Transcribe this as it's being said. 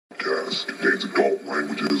RowdCAST contains adult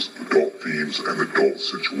languages, adult themes, and adult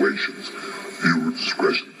situations. Viewer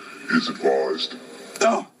discretion is advised.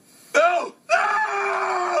 No! No!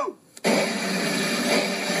 No!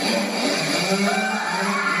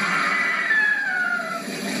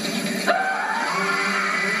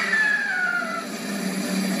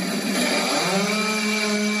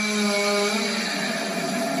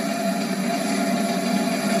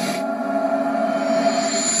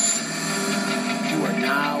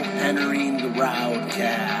 Entering the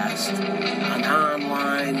RowdCAST, an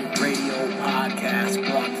online radio podcast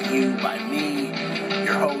brought to you by me,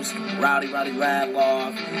 your host, Rowdy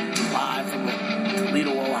Radloff, live from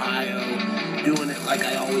Toledo, Ohio, doing it like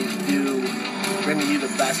I always do, bringing you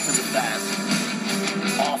the best of the best,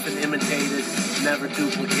 often imitated, never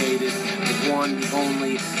duplicated, the one, the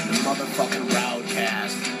only, the motherfucking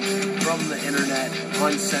RowdCAST. From the internet,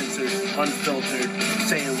 uncensored, unfiltered,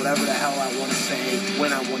 saying whatever the hell I want to say,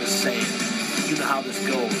 when I want to say it. You know how this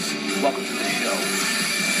goes. Welcome to the show.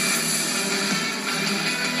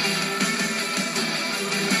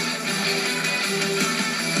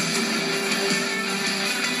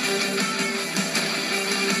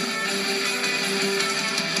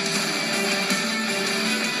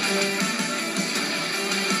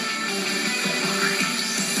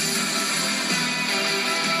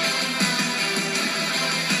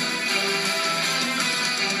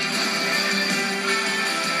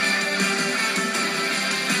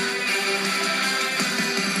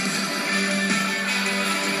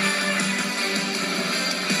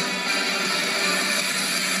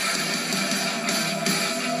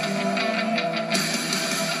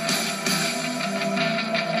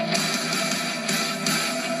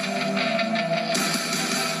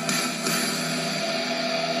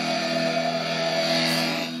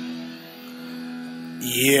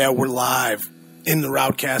 Yeah, we're live in the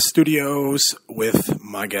RowdCAST studios with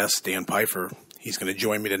my guest, Dan Pifer. He's going to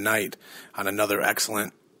join me tonight on another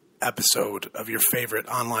excellent episode of your favorite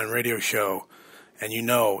online radio show. And you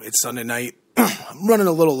know, it's Sunday night. I'm running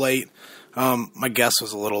a little late. My guest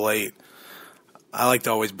was a little late. I like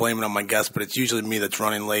to always blame it on my guest, but it's usually me that's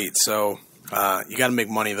running late. So you got to make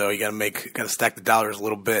money, though. You got to stack the dollars a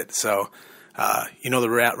little bit. So the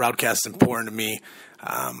RowdCAST is important to me.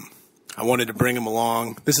 I wanted to bring him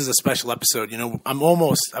along. This is a special episode. You know, I've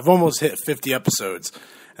almost hit 50 episodes,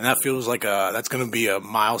 and that feels like that's going to be a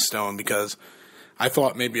milestone because I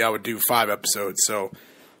thought maybe I would do 5 episodes. So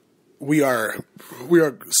we are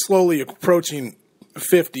slowly approaching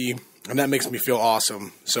 50, and that makes me feel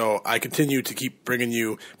awesome. So I continue to keep bringing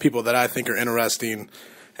you people that I think are interesting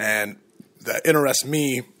and that interest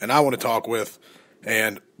me and I want to talk with,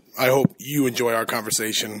 and I hope you enjoy our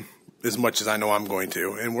conversation as much as I know I'm going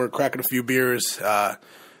to. And we're cracking a few beers,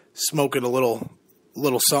 smoking a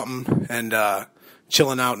little something, and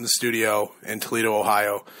chilling out in the studio in Toledo,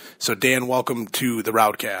 Ohio. So, Dan, welcome to the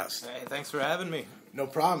RowdCAST. Hey, thanks for having me. No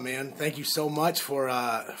problem, man. Thank you so much for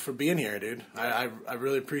being here, dude. I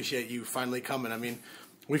really appreciate you finally coming. I mean,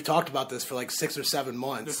 we've talked about this for like 6 or 7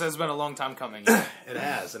 months. This has been a long time coming. Yeah. It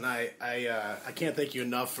has, and I can't thank you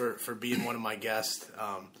enough for being one of my guests.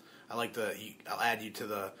 I'll add you to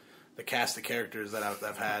the cast of characters that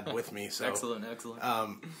I've had with me. So Excellent.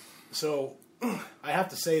 So I have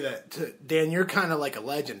to say that Dan, you're kind of like a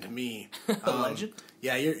legend to me. A legend?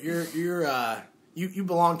 Yeah, you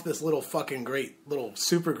belong to this little fucking great little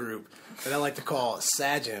super group that I like to call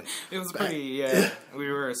Sagent. It was we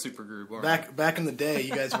were a super group. Back in the day,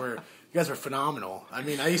 you guys were phenomenal. I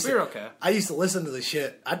mean, we were okay. I used to listen to the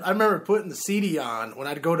shit. I remember putting the CD on when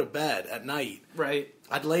I'd go to bed at night. Right.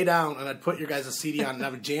 I'd lay down and I'd put your guys' CD on and I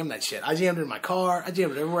would jam that shit. I jammed it in my car. I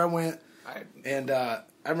jammed it everywhere I went. And I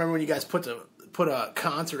remember when you guys put a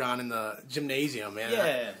concert on in the gymnasium, man.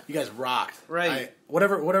 Yeah. You guys rocked. Right.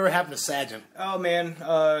 Whatever happened to Sagent? Oh, man.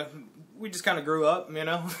 We just kind of grew up, you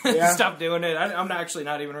know. Yeah. Stopped doing it. I'm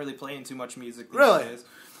not even really playing too much music these really? days.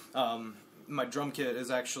 My drum kit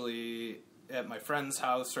is actually at my friend's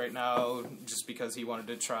house right now just because he wanted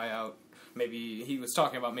to try out. Maybe he was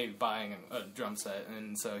talking about maybe buying a drum set,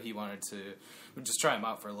 and so he wanted to just try them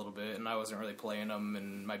out for a little bit, and I wasn't really playing them,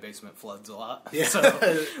 and my basement floods a lot. Yeah. So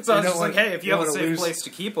I was just like, hey, if you have a safe place to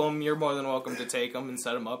keep them, you're more than welcome to take them and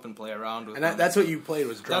set them up and play around with them. And that's what you played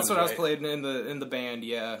was drums, That's what right? I was playing in the band,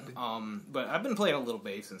 yeah. But I've been playing a little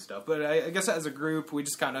bass and stuff. But I guess as a group, we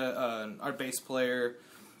just kind of, our bass player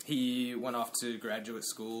he went off to graduate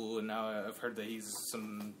school, and now I've heard that he's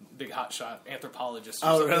some big hotshot anthropologist. Or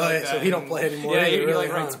something really? Like that. So he don't play anymore? Yeah, he really,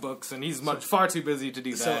 writes books, and he's far too busy to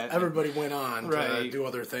do So that. everybody went on to Right. do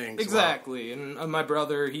other things. Exactly, and my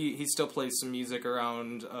brother, he still plays some music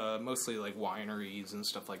around, mostly like wineries and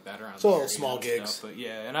stuff like that around. So the little area small and gigs. stuff. But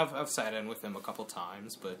yeah, and I've sat in with him a couple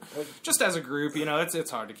times, but just as a group,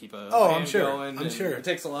 it's hard to keep a I'm band sure. going. I'm and sure. It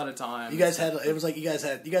takes a lot of time. You guys had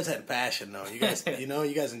you guys had passion though. You guys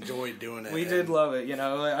you guys enjoyed doing it. We did love it,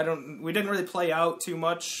 we didn't really play out too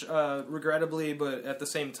much, regrettably, but at the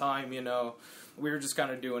same time, we were just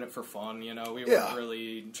kind of doing it for fun, we weren't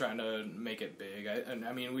really trying to make it big.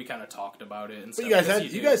 I mean, we kind of talked about it and stuff.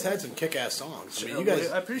 But you guys had some kick-ass songs. I mean, you guys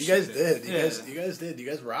did. You guys did. You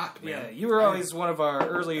guys rocked, man. Yeah, you were always one of our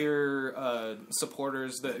earlier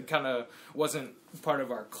supporters that kind of wasn't part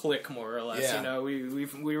of our clique, more or less. Yeah. We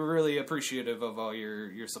were really appreciative of all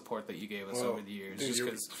your support that you gave us over the years. Dude, just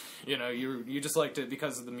because you just liked it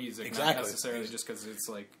because of the music, Exactly. not necessarily just because it's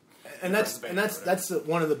like. And that's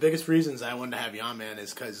one of the biggest reasons I wanted to have you on, man,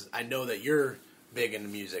 is because I know that you're big into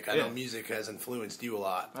music. I know music has influenced you a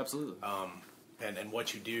lot. Absolutely. And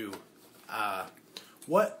what you do.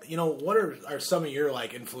 What are some of your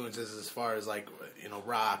like influences as far as like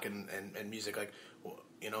rock and music, like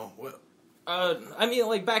what? I mean,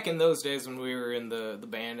 like back in those days when we were in the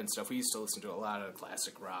band and stuff, we used to listen to a lot of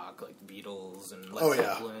classic rock, like the Beatles and Led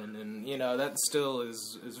Zeppelin, and that still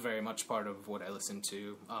is very much part of what I listen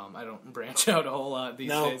to. I don't branch out a whole lot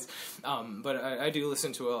these days, but I do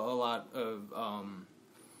listen to a lot of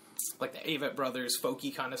like the Avett Brothers,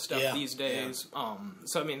 folky kind of stuff these days. Yeah.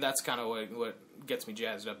 So I mean, that's kind of what gets me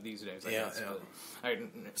jazzed up these days. I guess. But I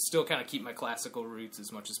still kind of keep my classical roots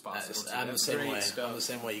as much as possible. I'm the same way. Stuff. I'm the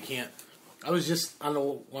same way. You can't. I was just when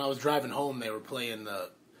I was driving home, they were playing the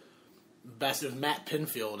best. It was Matt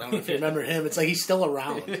Pinfield. I don't know if you remember him. It's like he's still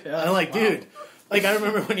around. Yeah. I'm like, dude. Like I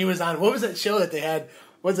remember when he was on. What was that show that they had?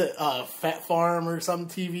 Was it Fat Farm or some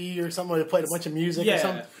TV or something where they played a bunch of music or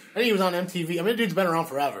something? I think he was on MTV. I mean, the dude's been around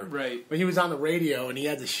forever. Right. But he was on the radio and he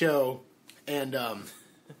had the show, and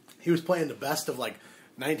he was playing the best of like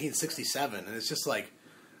 1967, and it's just like.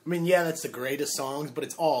 I mean, yeah, that's the greatest songs, but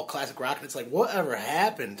it's all classic rock. And it's like, whatever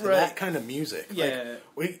happened to that kind of music? Yeah.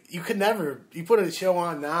 Like, you could never, you put a show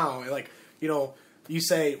on now, like, you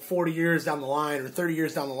say 40 years down the line or 30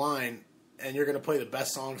 years down the line, and you're going to play the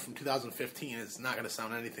best songs from 2015. It's not going to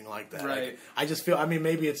sound anything like that. Right. Like, I just feel, I mean,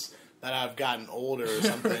 maybe it's that I've gotten older or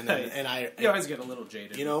something, and you always get a little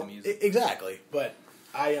jaded with the music. Exactly. But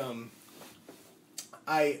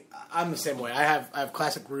I'm the same way. I have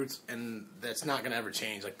classic roots, and that's not going to ever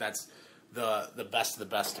change. Like that's the best of the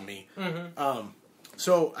best to me. Mm-hmm.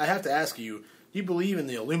 So I have to ask you: do you believe in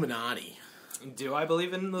the Illuminati? Do I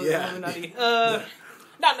believe in the Illuminati?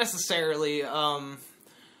 Not necessarily.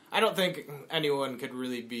 I don't think anyone could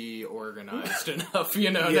really be organized enough,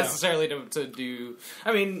 necessarily to do.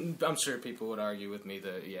 I mean, I'm sure people would argue with me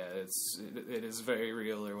that it is very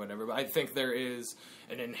real or whatever. But I think there is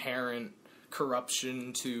an inherent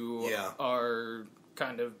corruption to our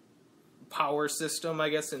kind of power system, I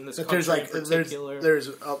guess, in this country in particular. There's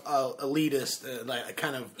elitist, like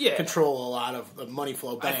kind of control a lot of the money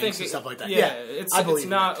flow, banks and stuff like that. It's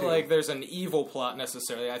not like there's an evil plot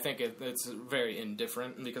necessarily. I think it's very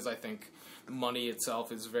indifferent because I think money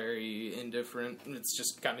itself is very indifferent. It's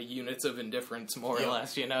just kind of units of indifference, more or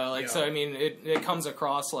less, So, I mean, it comes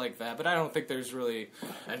across like that, but I don't think there's really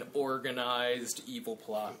an organized evil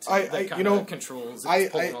plot that kind of controls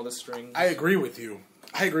pulling all the strings. I agree with you.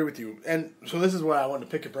 And so this is what I wanted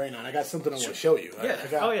to pick your brain on. I got something I want to show you.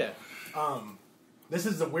 This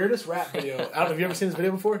is the weirdest rap video. I don't know, have you ever seen this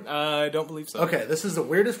video before? I don't believe so. Okay, this is the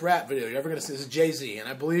weirdest rap video you're ever going to see. This is Jay-Z, and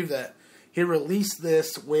I believe that he released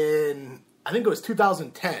this when, I think it was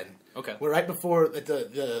 2010. Okay. Right before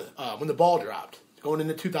when the ball dropped. Going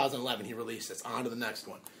into 2011, he released this. On to the next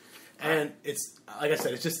one. And it's, like I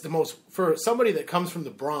said, it's just the most, for somebody that comes from the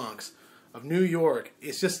Bronx of New York,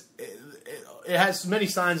 it's just, it has many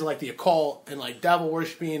signs of like the occult and like devil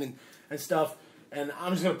worshiping and stuff. And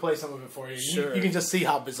I'm just going to play some of it for you. Sure. You can just see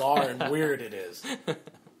how bizarre and weird it is.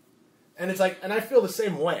 And it's like, and I feel the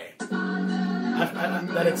same way.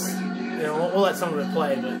 That it's, we'll let some of it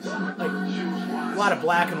play, but like a lot of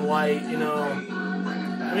black and white, I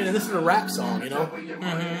mean, and this is a rap song,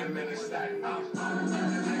 Mm-hmm.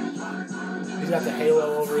 He's got the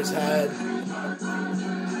halo over his head.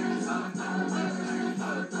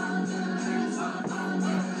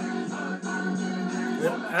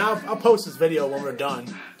 And I'll post this video when we're done,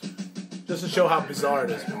 just to show how bizarre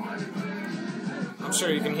it is. I'm sure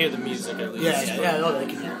you can hear the music at least. Yeah, no, they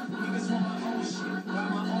can hear it.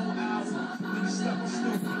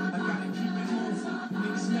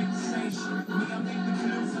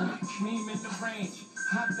 Came in the range,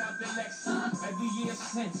 hopped out the Lexus. Every year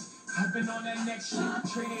since, I've been on that next shit.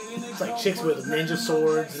 Traded in It's like chicks with ninja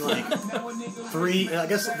swords and like 3. I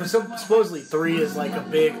guess supposedly 3 is like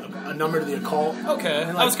a number to the occult. Okay,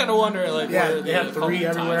 And, I was kind of wondering, like, yeah, where they have 3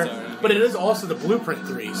 everywhere, but it is also the blueprint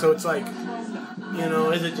 3. So it's like,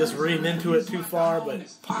 is it just reading into it too far?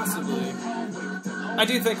 But possibly. I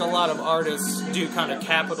do think a lot of artists do kind of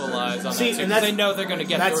capitalize on that too, and because they know they're going to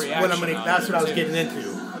get the reaction. That's what I was getting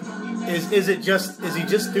into. Is he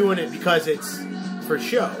just doing it because it's for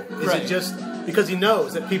show? Is Right. it just because he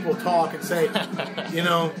knows that people talk and say,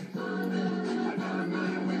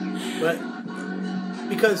 but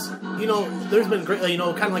because there's been great, kind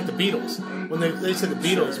of like the Beatles when they said the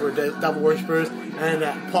Beatles were devil worshippers and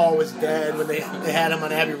that Paul was dead when they had him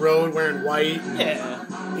on Abbey Road wearing white. Yeah.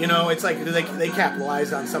 It's like they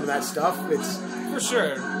capitalized on some of that stuff. It's for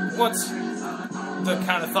sure. Once the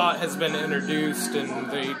kind of thought has been introduced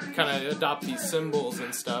and they kind of adopt these symbols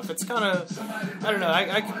and stuff, it's kind of, I don't know,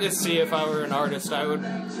 I could just see if I were an artist, I would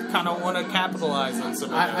kind of want to capitalize on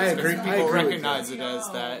some of those. I agree. People recognize it as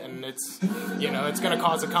that, and it's, it's going to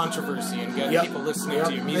cause a controversy and get people listening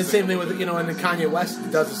to your music. And same thing with, and Kanye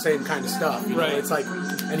West does the same kind of stuff. Right. It's like,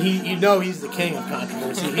 and he's the king of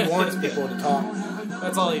controversy. He wants people to talk.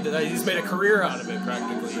 That's all he did. He's made a career out of it,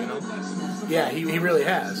 practically, Yeah, he really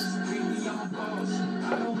has.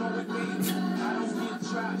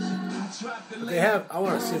 They have. I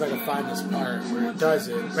want to see if I can find this part where it does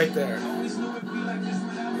it right there.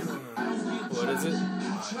 What is it?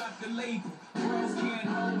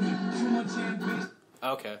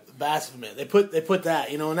 Okay. Blasphemy. They put that,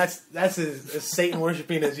 and that's as Satan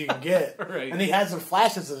worshiping as you can get. Right. And he has some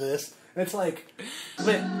flashes of this. And it's like,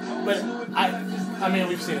 but I mean,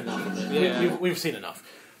 we've seen enough of it. Yeah. We've seen enough.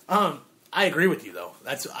 I agree with you though.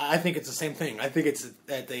 I think it's the same thing. I think it's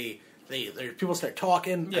that people start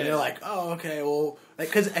talking and they're like, oh, okay, well,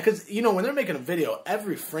 because when they're making a video,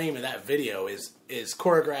 every frame of that video is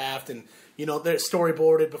choreographed and they're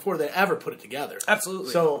storyboarded before they ever put it together.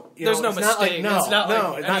 Absolutely. So there's no it's mistake. Not like,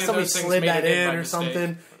 it's it's not somebody slid that in or mistake.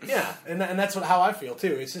 something. Yeah, and that's how I feel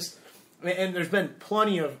too. It's just. And there's been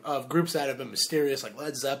plenty of groups that have been mysterious, like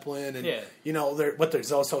Led Zeppelin, and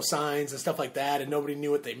there's also signs and stuff like that, and nobody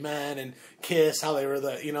knew what they meant, and Kiss, how they were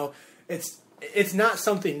it's not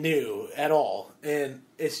something new at all, and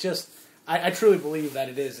it's just I truly believe that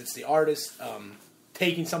it's the artist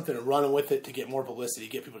taking something and running with it to get more publicity,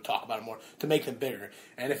 get people to talk about it more, to make them bigger.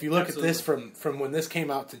 And if you look at this from when this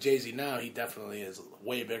came out to Jay-Z now, he definitely is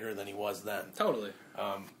way bigger than he was then. Totally.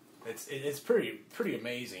 It's pretty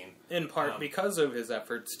amazing. In part because of his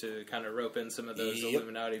efforts to kind of rope in some of those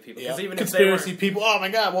Illuminati people. Because even conspiracy if people, oh my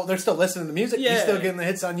god, well, they're still listening to music. Yeah. He's still getting the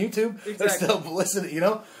hits on YouTube. Exactly. They're still listening,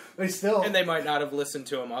 They still... And they might not have listened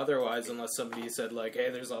to him otherwise unless somebody said, like,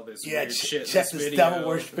 hey, there's all this weird shit check in this video.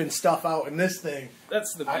 devil-worshipping stuff out in this thing.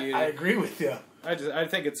 That's the beauty. I agree with you. I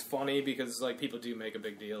think it's funny because, like, people do make a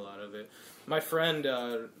big deal out of it. My friend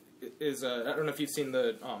is... I don't know if you've seen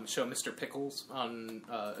the show Mr. Pickles on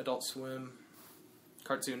Adult Swim.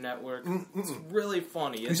 Cartoon Network. It's really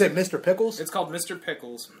funny. You say Mr. Pickles? It's called Mr.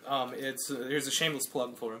 Pickles. Here's a shameless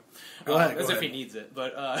plug for him. Go ahead. As if he needs it,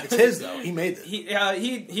 but it's his though. He made it.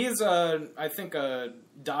 He is I think a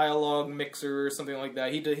dialogue mixer or something like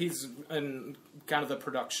that. He's in kind of the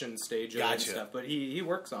production stage of it and stuff, but he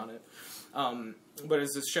works on it. But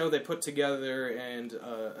it's this show they put together, and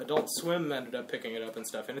Adult Swim ended up picking it up and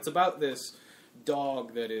stuff, and it's about this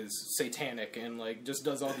dog that is satanic and like just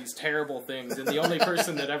does all these terrible things, and the only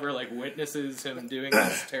person that ever like witnesses him doing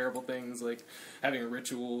these terrible things, like having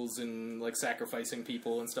rituals and like sacrificing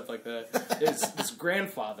people and stuff like that, is this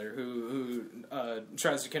grandfather who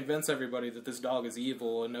tries to convince everybody that this dog is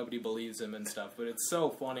evil and nobody believes him and stuff. But it's so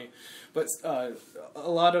funny. But a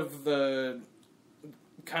lot of the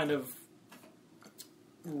kind of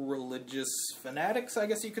religious fanatics, I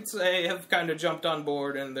guess you could say, have kind of jumped on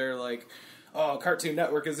board, and they're like, oh, Cartoon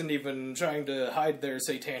Network isn't even trying to hide their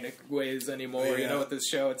satanic ways anymore. Yeah. With this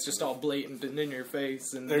show, it's just all blatant and in your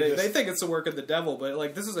face, and they think it's the work of the devil. But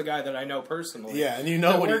like, this is a guy that I know personally. Yeah, and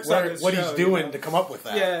what he's doing to come up with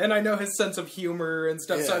that. Yeah, and I know his sense of humor and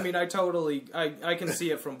stuff. Yeah. So I mean, I can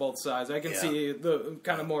see it from both sides. I can see the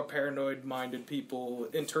kind of more paranoid-minded people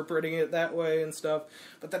interpreting it that way and stuff.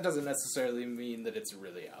 But that doesn't necessarily mean that it's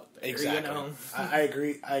really out there. Exactly. I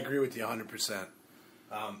agree with you 100%.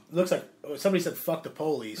 Looks like somebody said "fuck the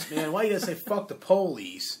police." Man, why you gotta say "fuck the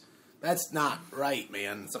police"? That's not right,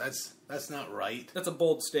 man. That's not right. That's a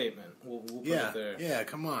bold statement. We'll put it there. Yeah,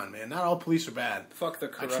 come on, man. Not all police are bad. Fuck the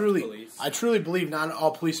corrupt police. I truly believe not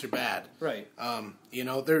all police are bad. Right.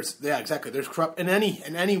 There's exactly. There's corrupt in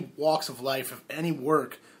any walks of life, of any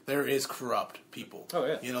work. there is corrupt people. Oh,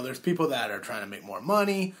 yeah. You know, there's people that are trying to make more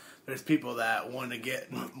money. There's people that want to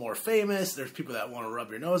get more famous. There's people that want to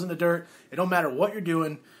rub your nose in the dirt. It don't matter what you're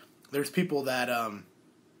doing. There's people that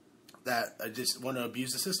just want to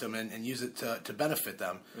abuse the system and use it to benefit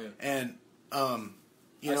them. Yeah. And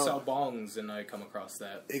I sell bongs and I come across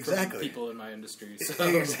that exactly from people in my industry. So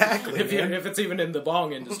exactly. If it's even in the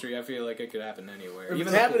bong industry, I feel like it could happen anywhere.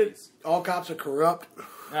 Even the police. All cops are corrupt.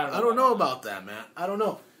 I don't know about that, man. I don't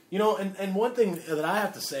know. You know, and one thing that I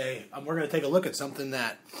have to say, we're going to take a look at something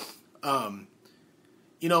that,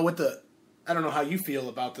 you know, with I don't know how you feel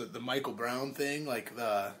about the Michael Brown thing, like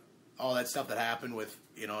all that stuff that happened with,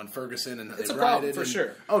 you know, in Ferguson and it's they a problem rioted for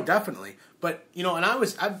sure. Oh, definitely. But you know, and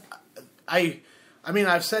I mean,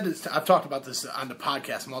 I've said this, I've talked about this on the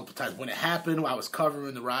podcast multiple times. When it happened, I was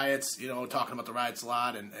covering the riots, you know, talking about the riots a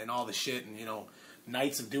lot and all the shit and, you know,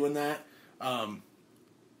 nights of doing that.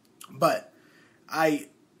 But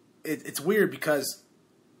it's weird because,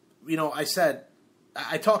 you know,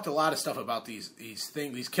 I talked a lot of stuff about these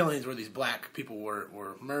killings where these black people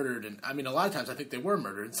were murdered. And I mean, a lot of times I think they were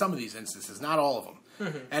murdered in some of these instances, not all of them.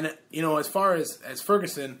 Mm-hmm. And, you know, as far as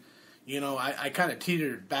Ferguson, you know, I kind of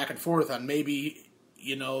teetered back and forth on maybe,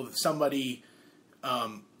 you know, somebody,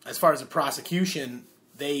 as far as the prosecution,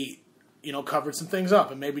 they, you know, covered some things up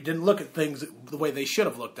and maybe didn't look at things the way they should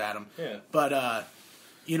have looked at them. Yeah. But,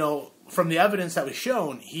 you know, from the evidence that was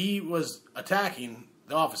shown, he was attacking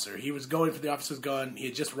the officer. He was going for the officer's gun. He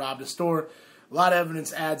had just robbed a store. A lot of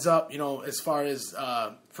evidence adds up, you know, as far as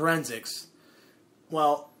forensics.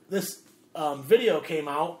 Well, this video came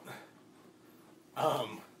out.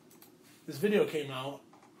 This video came out,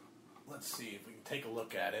 let's see if we can take a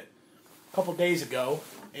look at it, a couple days ago,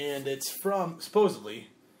 and it's from, supposedly,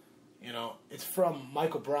 you know, it's from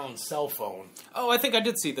Michael Brown's cell phone. Oh, I think I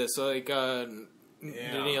did see this. Like, didn't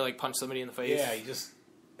he, like, punch somebody in the face?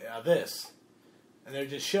 Yeah, this. And they're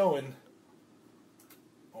just showing,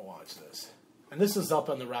 oh, watch this. And this is up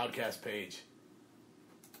on the RowdCAST page.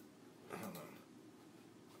 Hold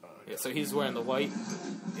on. Yeah, so he's wearing the white?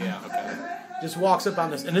 Yeah. Okay. Just walks up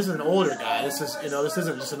on this, and this is an older guy. This is, you know, this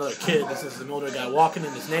isn't just another kid. This is an older guy walking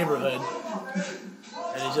in this neighborhood,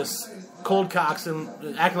 and he just cold cocks him,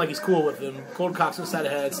 acting like he's cool with him. Cold cocks him side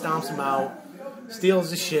of the head, stomps him out,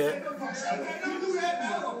 steals his shit.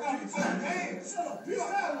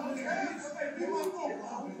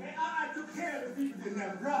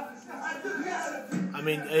 I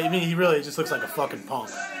mean, he really just looks like a fucking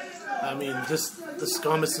punk. I mean, just the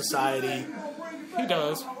scum of society. He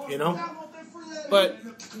does. You know? But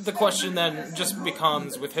the question then just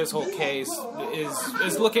becomes, with his whole case,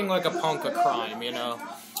 is looking like a punk a crime, you know?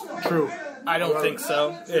 True. I don't think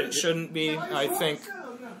so. It shouldn't be. I think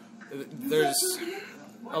there's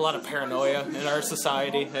a lot of paranoia in our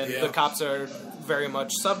society, and the cops are very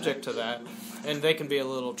much subject to that. And they can be a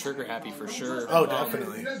little trigger happy for sure. Oh,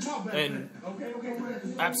 definitely. And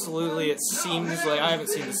absolutely, it seems like, I haven't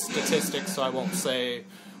seen the statistics, so I won't say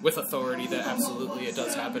with authority that absolutely it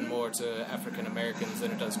does happen more to African Americans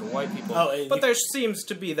than it does to white people. Oh, but there seems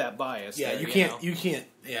to be that bias. Yeah, there, you can't.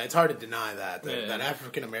 Yeah, it's hard to deny that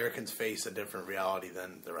African Americans face a different reality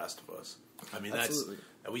than the rest of us. I mean, absolutely.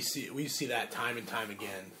 we see that time and time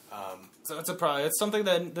again. So it's a problem. It's something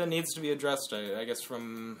that needs to be addressed, I guess,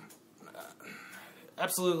 from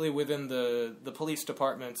absolutely within the police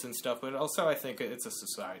departments and stuff, but also I think it's a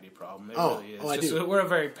society problem. It really is. I do. We're a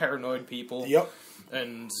very paranoid people. Yep.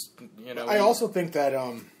 And, you know... I also think that,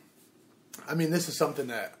 I mean, this is something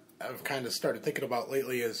that I've kind of started thinking about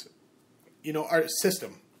lately is, you know, our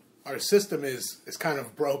system is kind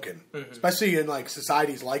of broken, especially in, like,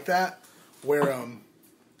 societies like that, where,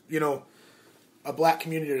 you know, a black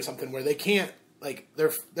community or something where they can't, like,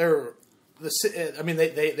 they're I mean,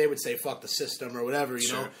 they would say fuck the system or whatever,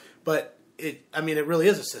 you know, but it really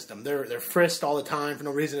is a system. They're frisked all the time for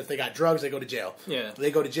no reason. If they got drugs, they go to jail. Yeah. They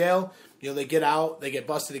go to jail. You know, they get out, they get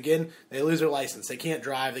busted again, they lose their license, they can't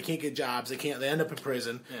drive, they can't get jobs, they end up in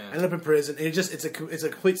prison, and it's a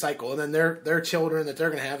complete cycle. And then their children that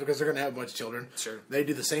they're going to have, because they're going to have a bunch of children, they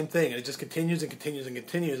do the same thing, and it just continues and continues and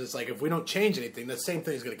continues. It's like, if we don't change anything, the same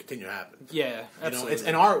thing is going to continue to happen. Yeah, absolutely.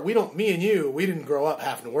 You know, me and you, we didn't grow up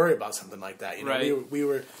having to worry about something like that. You know, right. we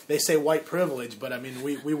were, they say white privilege, but I mean,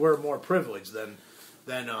 we were more privileged than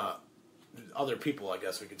other people, I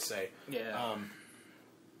guess we could say. Yeah.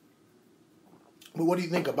 But what do you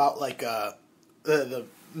think about, like, the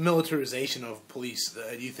militarization of police?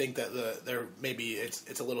 Do you think that they're maybe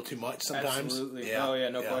it's a little too much sometimes? Absolutely. Yeah. Oh yeah,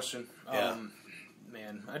 no question. Yeah.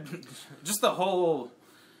 Man, just the whole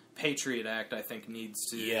Patriot Act, I think, needs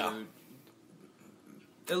to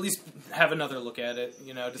at least have another look at it.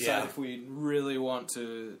 Decide Yeah. if we really want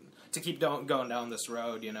to keep going down this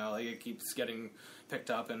road. Like it keeps getting picked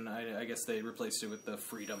up, and I guess they replaced it with the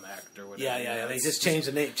Freedom Act or whatever. Yeah. They just changed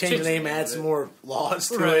the name. Change the name, add some more laws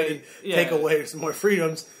to Right. it, and take away some more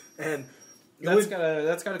freedoms. And that's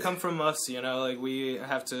gotta come from us. Like we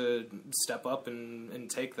have to step up and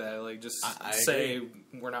take that. Like just I say agree.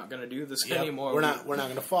 we're not gonna do this Yep, anymore. We're not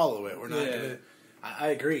going to follow it. We're not Yeah. going to. I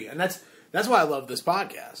agree, and that's why I love this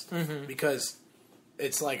podcast Mm-hmm. because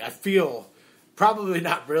it's like I feel probably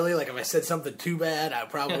not really like if I said something too bad, I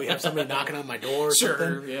probably have somebody knocking on my door or Sure,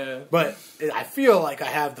 something. yeah. But I feel like I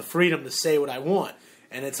have the freedom to say what I want,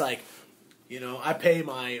 and it's like. I pay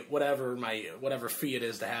my whatever fee it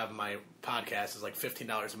is to have my podcast is like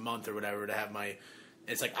 $15 a month or whatever to have my.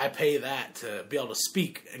 It's like I pay that to be able to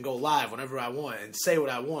speak and go live whenever I want and say what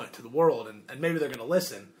I want to the world, and maybe they're going to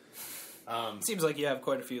listen. Seems like you have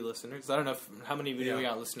quite a few listeners. I don't know how many do we Yeah.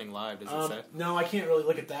 got listening live. Does it say? No, I can't really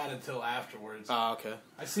look at that until afterwards. Oh, okay.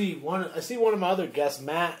 I see one of my other guests,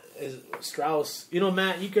 Matt is Strauss.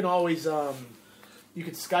 Matt, you can always you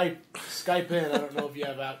can Skype in. I don't know if you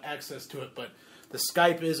have access to it, but the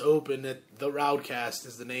Skype is open. The RowdCAST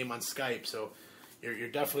is the name on Skype, so you're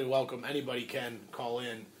definitely welcome. Anybody can call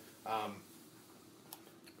in.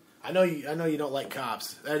 I know you don't like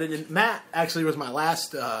cops. Matt actually was my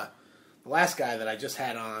last guy that I just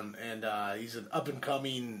had on, and he's an up and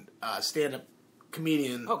coming stand-up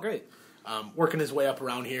comedian. Oh, great. Working his way up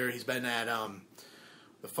around here. He's been at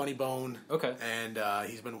the Funny Bone. Okay. And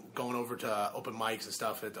he's been going over to open mics and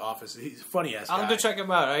stuff at the office. He's a funny ass guy. I'll have to check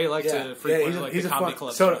him out. I like to frequent he's the a comedy fun,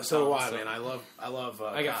 club. So downtown, do I, man. I love.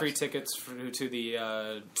 I got cops. free tickets to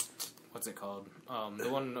the what's it called? The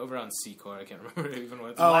one over on Secor. I can't remember even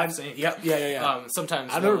what it's Live Sync. Yeah.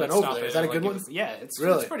 Sometimes I've they'll, never been stop over there. in Is that a and, good give one? us- Yeah, it's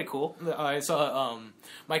Really? pretty cool. I saw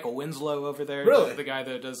Michael Winslow over there. Really? The guy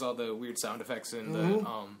that does all the weird sound effects in the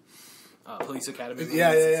Police Academy. movies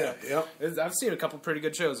Yeah. and stuff. Yep. I've seen a couple pretty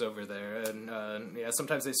good shows over there, and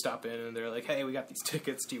sometimes they stop in and they're like, "Hey, we got these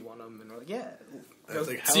tickets. Do you want them?" And we're like, "Yeah." Go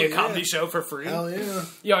like, see a hell comedy yeah. show for free. Hell yeah.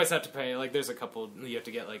 You always have to pay. Like, there's a couple. You have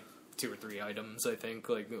to get like 2 or 3 items. I think,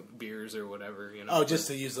 like beers or whatever. Oh, just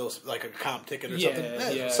to use those like a comp ticket or Yeah,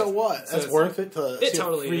 something. yeah. So what? So That's it's worth it to it see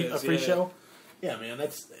totally a is, free yeah. show. Yeah, man.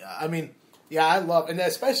 I love, and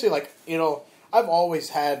especially like I've always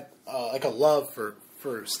had like a love for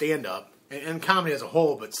stand up and comedy as a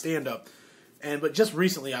whole, but stand up, but just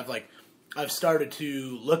recently I've started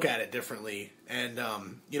to look at it differently and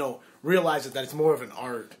realize that it's more of an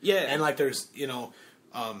art. Yeah. And like there's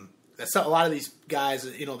that's not, a lot of these guys,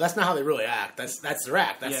 that's not how they really act. That's their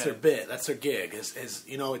act. That's Yeah. their bit. That's their gig. Is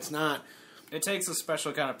it's not. It takes a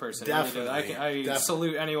special kind of person. Definitely, I definitely.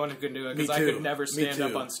 salute anyone who can do it Me because I too. could never Me stand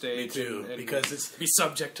up too. on stage Me too, and because it's be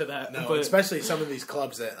subject to that. no, but especially some of these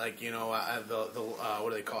clubs that what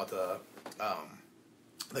do they call it,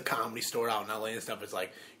 the Comedy Store out in LA and stuff. It's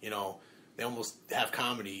like they almost have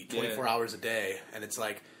comedy 24 hours a day, and it's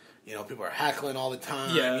like people are heckling all the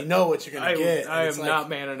time. Yeah. You know what you're gonna get. I and am it's like, not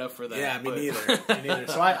man enough for that. Yeah, me but- neither. Me neither.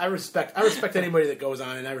 So I respect anybody that goes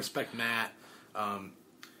on, and I respect Matt.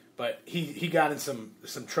 But he got in some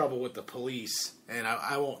trouble with the police, and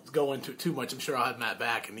I won't go into it too much. I'm sure I'll have Matt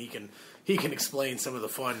back, and he can explain some of the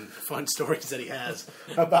fun stories that he has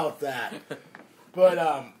about that.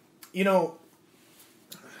 But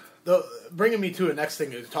bringing me to the next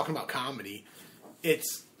thing is talking about comedy.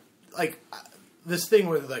 It's like this thing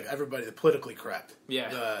with like everybody, the politically correct.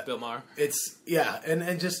 Yeah, Bill Maher. It's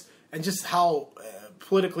and just how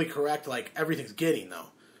politically correct like everything's getting though.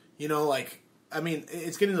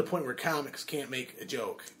 It's getting to the point where comics can't make a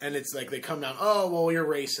joke, and it's like they come down, oh well, you're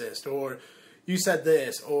racist, or you said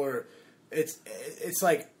this, or it's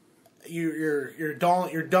like you're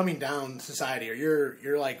dumbing down society, or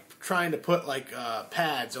you're like trying to put like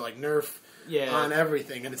pads or like Nerf on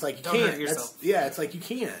everything, and it's like you Don't can't. hurt yourself. It's like you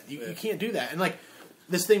can't. You can't do that, and like.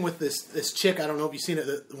 This thing with this chick, I don't know if you've seen it.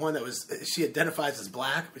 The one that she identifies as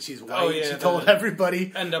black, but she's white. Oh, yeah, she told everybody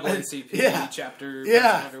NAACP chapter,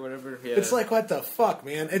 or whatever. Yeah. It's like what the fuck,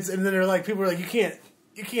 man. And then they're like, people are like, you can't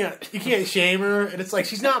shame her, and it's like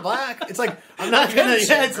she's not black. It's like I'm not gonna.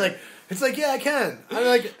 Yeah, it's like yeah, I can. I'm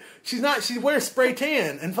like she's not. She wears spray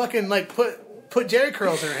tan and fucking like put Jerry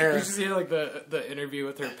curls in her hair. Did you see like the interview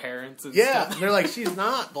with her parents? And Yeah, stuff? they're like she's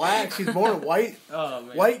not black. She's born a white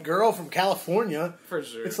white girl from California. For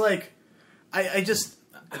sure. It's like I just.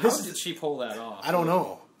 How did she pull that off? I don't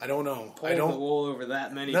know. Pull I don't the wool over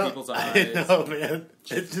that many no, people's eyes. I know, man.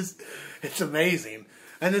 It's amazing,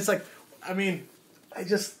 and it's like, and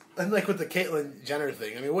like with the Caitlyn Jenner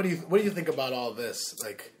thing. What do you think about all this?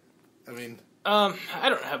 Like, I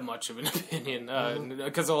don't have much of an opinion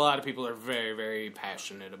because a lot of people are very, very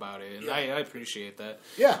passionate about it, and I appreciate that.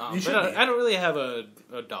 Yeah, you should but be. I don't really have a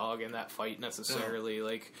dog in that fight necessarily. Yeah.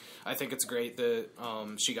 Like, I think it's great that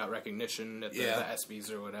she got recognition at the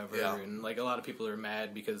ESPYs or whatever, and like a lot of people are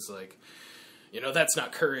mad because like. You know, that's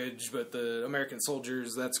not courage, but the American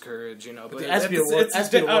soldiers, that's courage, you know. But the ESPY Awards,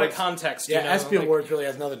 it's out of context, yeah, you know? ESPY Awards really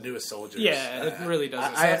has nothing to do with soldiers. Yeah, it really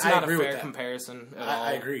doesn't. So it's not a fair comparison at all.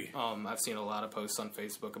 I agree. I've seen a lot of posts on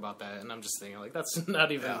Facebook about that, and I'm just thinking, like, that's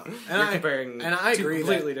not even... You're comparing and I two agree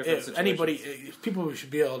completely that different situations. People should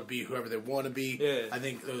be able to be whoever they want to be. Yeah. I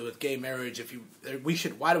think with gay marriage,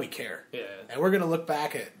 why do we care? Yeah. And we're going to look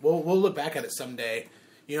back at... We'll look back at it someday.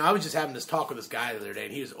 You know, I was just having this talk with this guy the other day,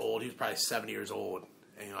 and he was old. He was probably 70 years old.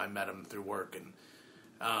 And, you know, I met him through work, and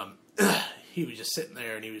he was just sitting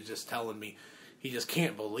there, and he was just telling me he just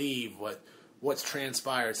can't believe what's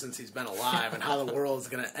transpired since he's been alive, and how the world's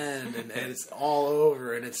going to end, and it's all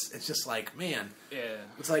over, and it's just like, man,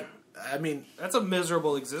 it's like, I mean, that's a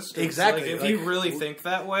miserable existence. Exactly. Like, if you really think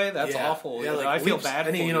that way, that's awful. Yeah, like, I feel bad.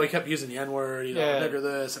 And he kept using the N-word, nigger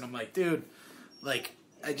this, and I'm like, dude, like,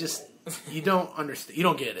 you don't understand, you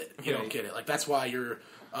don't get it, you don't get it. Like, that's why you're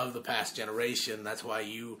of the past generation. That's why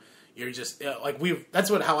you're just like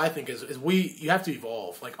how I think is you have to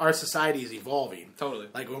evolve. Like, our society is evolving. Totally.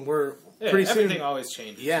 Like, when we're pretty soon, everything always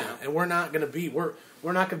changes. Yeah, you know? And we're not gonna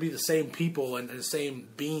be the same people and the same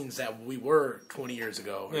beings that we were 20 years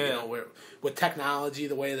ago. Yeah. You know, with technology,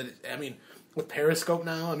 the way that with Periscope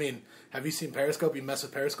now. I mean, have you seen Periscope? You mess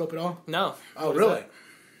with Periscope at all? No. Oh, really?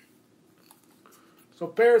 So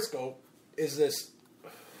Periscope is this.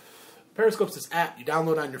 Periscope's this app you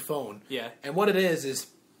download on your phone. Yeah. And what it is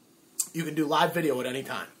you can do live video at any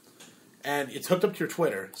time. And it's hooked up to your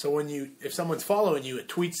Twitter. So if someone's following you, it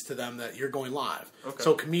tweets to them that you're going live. Okay.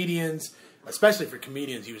 So comedians, especially for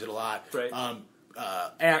comedians, use it a lot. Right.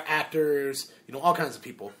 Actors, you know, all kinds of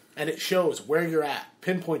people. And it shows where you're at,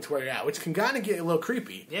 pinpoints where you're at, which can kind of get a little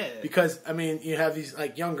creepy. Yeah. Because, I mean, you have these,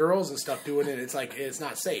 like, young girls and stuff doing it. It's like, it's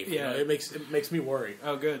not safe. Yeah. You know? It makes me worry.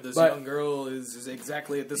 Oh, good. This young girl is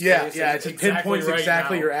exactly at this place. place. Yeah, it pinpoints right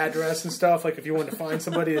exactly now. Your address and stuff. Like, if you want to find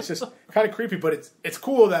somebody, it's just kind of creepy. But it's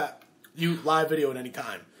cool that you live video at any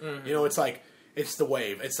time. Mm-hmm. You know, it's like, it's the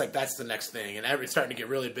wave. It's like, that's the next thing. And it's starting to get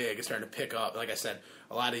really big. It's starting to pick up. Like I said,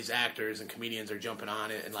 a lot of these actors and comedians are jumping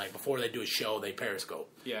on it. And, like, before they do a show, they Periscope.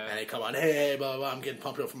 Yeah. And they come on, hey, blah, blah, blah, I'm getting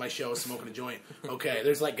pumped up for my show, smoking a joint. Okay,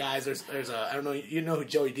 there's, like, guys, there's I don't know, you know who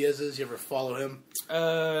Joey Diaz is? You ever follow him?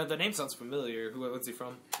 The name sounds familiar. What's he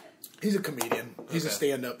from? He's a comedian. He's a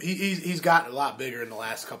stand-up. He's gotten a lot bigger in the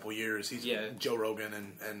last couple years. He's Joe Rogan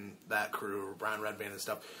and that crew, Brian Redband and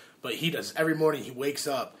stuff. But he does, every morning he wakes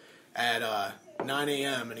up at 9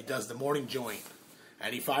 a.m. and he does the morning joint.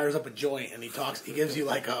 And he fires up a joint and he gives you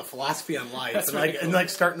like a philosophy on life and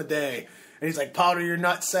starting the day. And he's like, powder your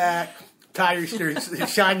nutsack, tie your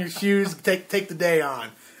shine your shoes, take the day on.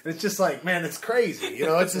 And it's just like, man, it's crazy. You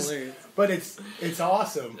know, it's just, but it's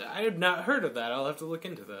awesome. I have not heard of that. I'll have to look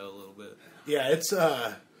into that a little bit. Yeah,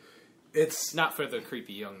 it's not for the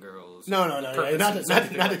creepy young girls. No. Not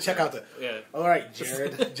to check out the. Yeah. All right,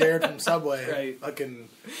 Jared from Subway. Right. Fucking.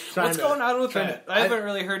 What's going on with that? I haven't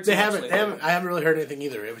really heard. I haven't really heard anything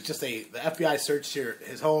either. It was just the FBI searched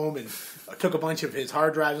his home and took a bunch of his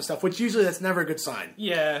hard drives and stuff. Which usually that's never a good sign.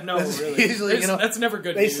 Yeah. No. Really. Usually, that's never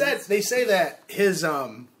good. They say that his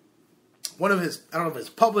one of his, I don't know if his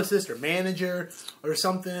publicist or manager or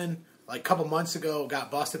something, like a couple months ago, got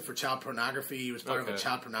busted for child pornography. He was part of a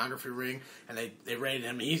child pornography ring, and they raided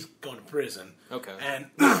him. And he's going to prison. Okay. And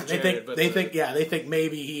they think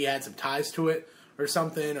maybe he had some ties to it or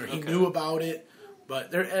something, or he knew about it.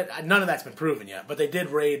 But none of that's been proven yet. But they did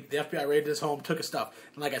raid. The FBI raided his home, took his stuff.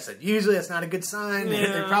 And like I said, usually that's not a good sign. Yeah.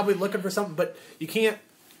 They're probably looking for something, but you can't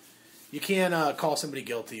call somebody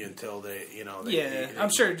guilty until they. I'm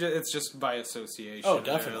sure it's just by association. Oh,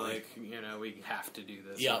 definitely. We have to do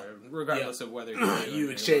this, regardless of whether you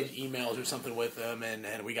exchange emails or something with them,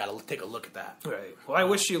 and we got to take a look at that. Right. Well, I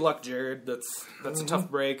wish you luck, Jared. That's a tough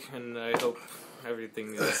break, and I hope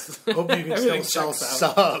everything is. Hope you can still sell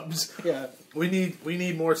subs. Yeah. We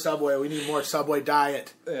need more Subway. We need more Subway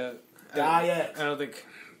diet. Yeah. Diet. I don't think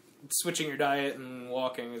switching your diet and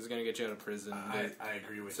walking is going to get you out of prison. I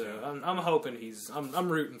agree with you. So I'm hoping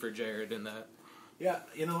I'm rooting for Jared in that. Yeah,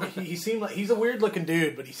 he seemed like he's a weird looking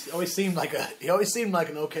dude, but he always seemed like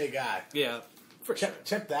an okay guy. Yeah.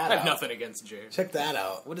 Check that out. I have nothing against Jared. Check that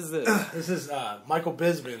out. What is this? This is Michael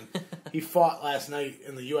Bisping. He fought last night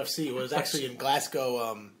in the UFC. It was actually in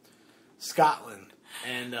Glasgow, Scotland.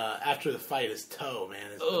 And after the fight, his toe,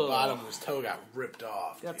 man, the bottom of his toe got ripped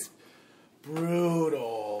off.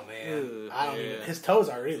 brutal, man. Ew, I don't yeah. even. His toes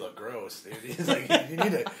already look gross, dude. He's like, you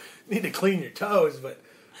need to clean your toes, but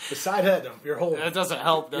beside that, your whole That doesn't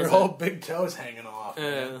help, does your it? whole big toes hanging off. Yeah.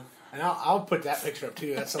 Man. And I'll put that picture up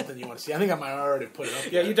too. That's something you want to see. I think I might already put it up.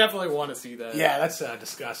 Yeah, there. you definitely want to see that. Yeah, that's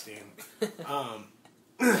disgusting.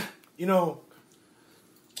 You know,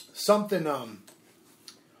 something. Well,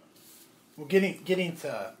 getting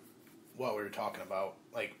to what we were talking about,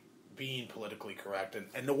 like being politically correct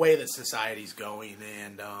and the way that society's going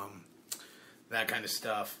and that kind of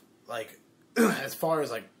stuff. Like, as far as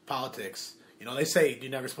like politics, you know, they say you're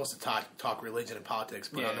never supposed to talk religion and politics,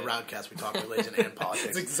 but on the RowdCAST we talk religion and politics.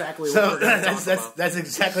 That's exactly what we're going to talk about. That's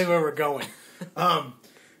exactly where we're going.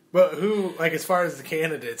 But who, like, as far as the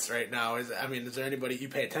candidates right now, is there anybody you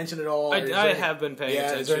pay attention at all? I have been paying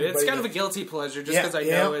attention. It's kind of a guilty pleasure just because I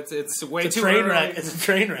know it's way too early. It's a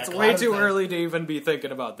train wreck. It's way too early to even be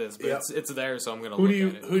thinking about this, but it's there, so I'm going to look at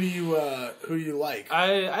it. Who do you like?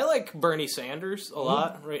 I like Bernie Sanders a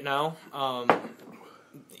lot right now.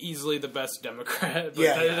 Easily the best Democrat, but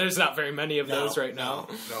there's not very many of those right now.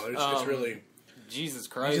 No, it's really... Jesus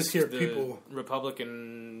Christ! You just hear the people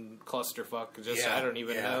Republican clusterfuck. I don't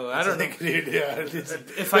even know. I don't know.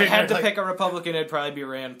 If I had to pick a Republican, it'd probably be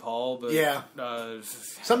Rand Paul. But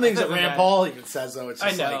some things that Rand Paul even says though. It's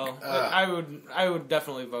just I know. I would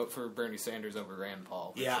definitely vote for Bernie Sanders over Rand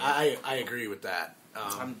Paul. Yeah, sure. I agree with that.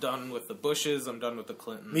 I'm done with the Bushes. I'm done with the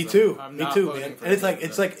Clintons. Me too. Me too, man.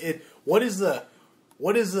 And what is the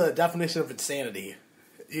definition of insanity?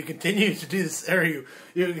 You continue to do this, or you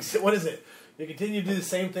what is it? You continue to do the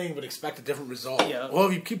same thing but expect a different result. Yeah. Well,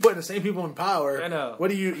 if you keep putting the same people in power, I know.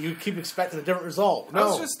 What do you keep expecting a different result? No, I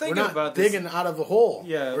was just thinking we're not about this. digging out of the hole.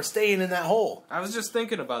 Yeah. We're staying in that hole. I was just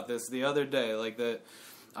thinking about this the other day, like that.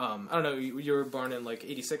 I don't know. You were born in like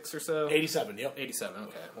 86 or so. 87. Yep. 87.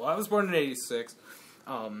 Okay. Well, I was born in 86.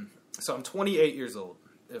 So I'm 28 years old.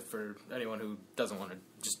 If for anyone who doesn't want to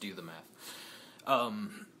just do the math.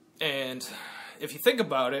 And if you think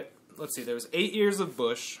about it, let's see. There was 8 years of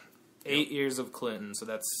Bush. 8 years of Clinton, so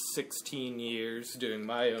that's 16 years doing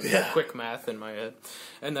my own quick math in my head.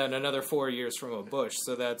 And then another 4 years from a Bush,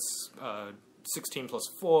 so that's 16 plus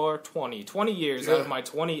 4, 20. 20 years out of my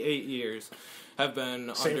 28 years have been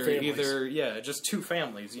under families. Just two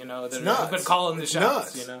families, you know, that have been calling the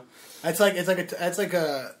shots, you know. It's like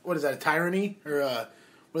a what is that, a tyranny? Or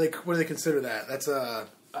what do they consider that? That's a...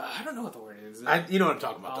 I don't know what the word is. You know what I'm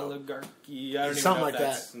talking about, though. Oligarchy. I don't Something even know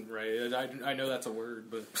like if that's right. I know that's a word,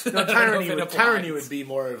 but no, tyranny would be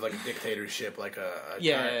more of like a dictatorship, like a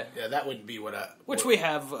that wouldn't be which we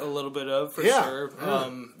have a little bit of for sure.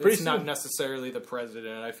 It's not necessarily the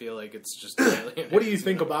president. I feel like it's just alien. What do you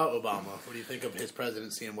think about Obama? What do you think of his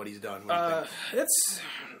presidency and what he's done? What do you think?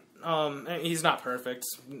 He's not perfect.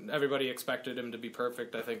 Everybody expected him to be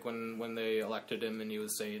perfect, I think, when they elected him and he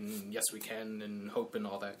was saying, yes, we can, and hope and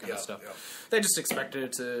all that kind of stuff. Yeah. They just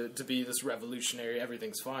expected it to be this revolutionary,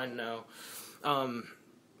 everything's fine now.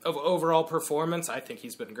 Of overall performance, I think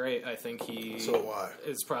he's been great. I think he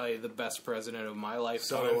is probably the best president of my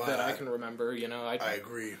lifetime that I can remember. You know, I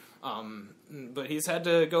agree. But he's had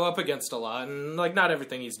to go up against a lot, and like not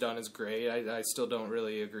everything he's done is great. I still don't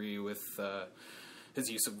really agree with his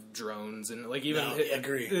use of drones, and like even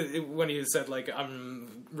when he said like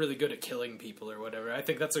I'm really good at killing people or whatever. I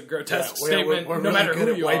think that's a grotesque statement. We're no really matter good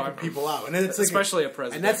who at you wiping are, people out, and it's especially a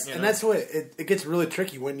president. And that's what it gets really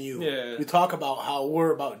tricky when you talk about how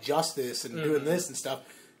we're about justice and doing this and stuff.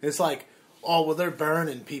 It's like, oh well, they're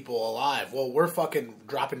burning people alive. Well, we're fucking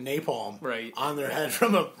dropping napalm on their head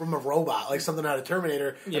from a robot, like something out of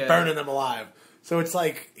Terminator, and burning them alive. So it's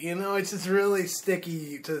like, you know, it's just really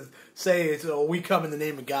sticky to say, we come in the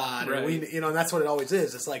name of God. Or and that's what it always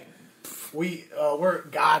is. It's like, we're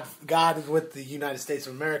God. God is with the United States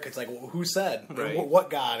of America. It's like, well, who said? What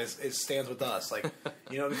God stands with us? Like,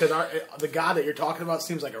 you know, because the God that you're talking about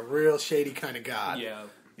seems like a real shady kind of God. Yeah.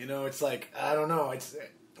 You know, it's like, I don't know. It's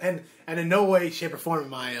and in no way, shape, or form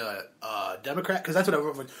am I a Democrat, because that's what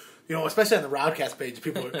everyone... You know, especially on the RowdCAST page,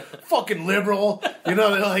 people are fucking liberal. You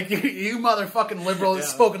know, they're like, you motherfucking liberal. It's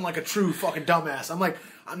spoken like a true fucking dumbass. I'm like,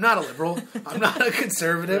 I'm not a liberal. I'm not a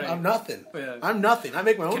conservative. I'm nothing. Yeah. I'm nothing. I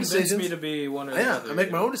make my own decisions. Convince me to be one or the other. I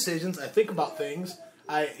make my own decisions. I think about things.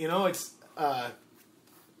 I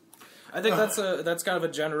think that's kind of a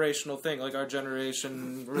generational thing. Like, our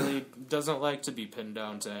generation really doesn't like to be pinned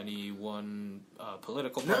down to any one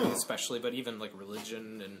political party, especially, but even like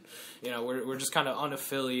religion, and you know, we're just kind of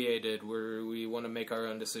unaffiliated. We want to make our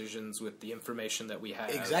own decisions with the information that we have.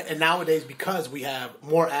 Exactly, and nowadays, because we have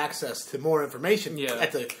more access to more information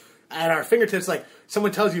at our fingertips. Like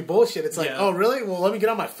someone tells you bullshit, it's like, Yeah. oh really? Well, let me get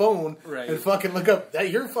on my phone Right. and fucking look up that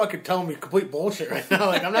you're fucking telling me complete bullshit right now.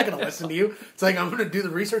 Like I'm not going to listen to you. It's like I'm going to do the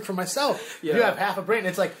research for myself. Yeah. You have half a brain.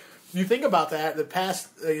 It's like you think about that. The past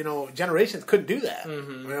generations couldn't do that.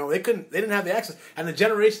 Mm-hmm. You know they couldn't. They didn't have the access. And the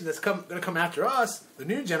generation that's going to come after us, the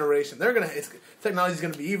new generation, technology is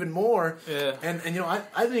going to be even more. Yeah. And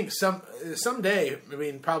I think someday, I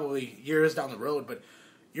mean probably years down the road, but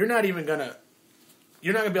you're not going to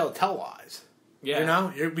be able to tell lies.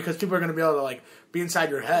 Yeah. Because people are going to be able to like be inside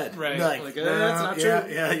your head. Right. Be like, Like, no, that's not yeah,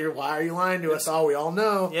 true. Yeah, why are you lying to us all? We all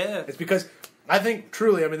know. Yeah. It's because I think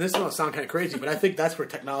truly, I mean, this is going to sound kind of crazy, but I think that's where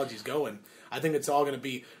technology's going. I think it's all going to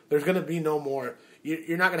be, there's going to be no more,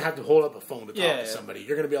 you're not going to have to hold up a phone to talk to somebody.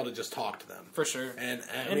 You're going to be able to just talk to them. For sure. And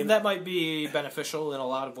I mean, that might be beneficial in a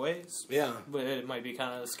lot of ways. Yeah. But it might be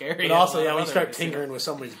kind of scary. But also, in a lot when of you start other ways, tinkering with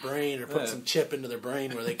somebody's brain or putting some chip into their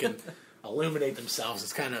brain where they can illuminate themselves,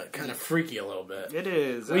 it's kind of freaky a little bit. It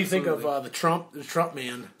is. What do you think of absolutely. the Trump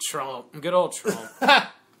man? Trump? Good old Trump.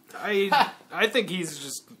 I think he's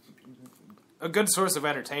just a good source of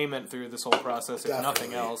entertainment through this whole process, if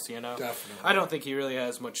nothing Definitely. else, you know? Definitely. I don't think he really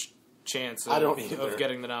has much chance I don't of either.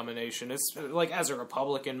 getting the nomination. It's like, as a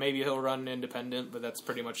Republican, maybe he'll run independent, but that's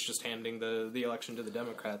pretty much just handing the election to the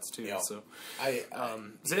Democrats, too. Yeah. So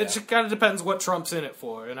So it just kind of depends what Trump's in it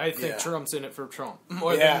for, and I think Yeah. Trump's in it for Trump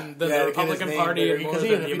more yeah, than to the get his Republican name Party there, and more because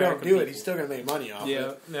than even the if you American don't do it, people. he's still going to make money off Yeah,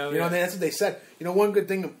 it. no, you know, yeah. that's what they said. You know, one good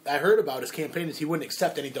thing I heard about his campaign is he wouldn't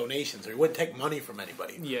accept any donations or he wouldn't take money from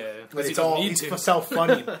anybody. Yeah, But he it's doesn't all need he's to.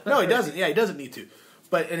 self-funding. No, he doesn't. Yeah, he doesn't need to.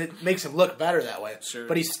 And it makes him look better that way. Sure.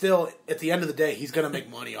 But he's still, at the end of the day, he's going to make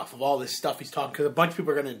money off of all this stuff he's talking, because a bunch of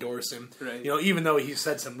people are going to endorse him. Right. You know, even though he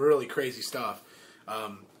said some really crazy stuff.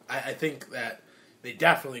 I think that they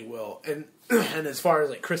definitely will. And as far as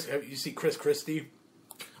like you see Chris Christie.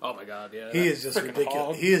 Oh my God, yeah. He is just Frickin' ridiculous.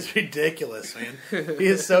 hog. He is ridiculous, man. He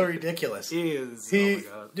is so ridiculous. He is. He, oh my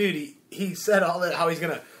God. dude, he said all that, how he's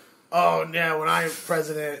going to, oh, yeah, when I'm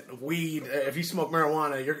president of weed, if you smoke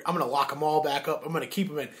marijuana, I'm going to lock them all back up. I'm going to keep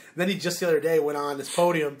them in. And then he just the other day went on this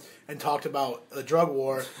podium and talked about the drug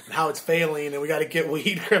war and how it's failing and we got to get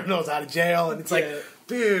weed criminals out of jail. And it's like,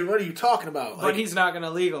 dude, what are you talking about? But Like, he's not going to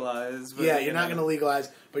legalize. But, yeah, you're not going to legalize,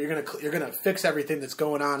 but you're gonna fix everything that's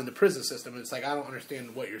going on in the prison system. And it's like, I don't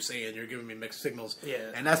understand what you're saying. You're giving me mixed signals. Yeah.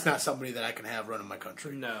 And that's not somebody that I can have running my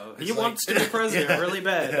country. No, It's he like- wants to be president Yeah. really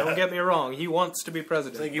bad. Don't get me wrong. He wants to be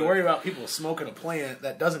president. It's like you but- worry about people smoking a plant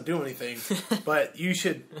that doesn't do anything, but you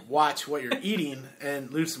should watch what you're eating and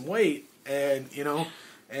lose some weight, and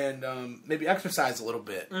maybe exercise a little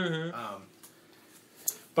bit. Mm-hmm.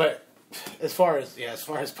 But as far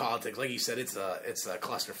as politics, like you said, it's a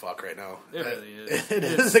clusterfuck right now. It really is. It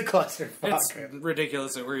is a clusterfuck. It's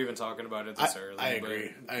ridiculous that we're even talking about it this early. I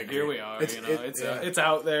agree. but Here we are. It's It's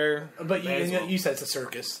out there. But May as well. you said it's a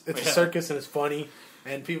circus. It's a Yeah. circus, and it's funny.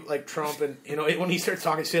 And people like Trump, and when he starts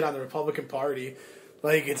talking shit on the Republican Party,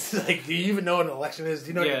 like it's like, do you even know what an election is? Do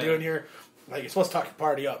you know what Yeah. you're doing here? Like, you're supposed to talk your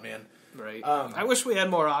party up, man. Right. I wish we had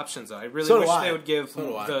more options, though. I really wish they would give some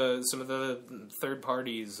of the third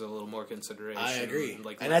parties a little more consideration. I agree.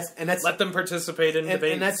 Like, And that's let them participate in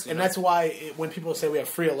debates. and that's why when people say we have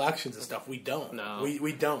free elections and stuff, we don't. No.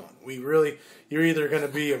 We don't. We really, you're either going to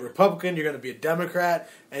be a Republican, you're going to be a Democrat,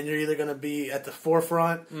 and you're either going to be at the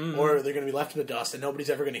forefront or they're going to be left in the dust, and nobody's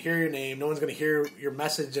ever going to hear your name. No one's going to hear your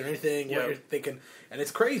message or anything. What you're thinking, and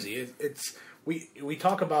it's crazy. We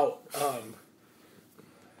talk about.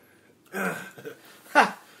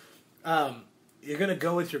 You're gonna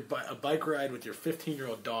go with a bike ride with your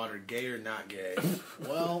 15-year-old daughter, gay or not gay?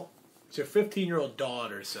 Well, it's your 15-year-old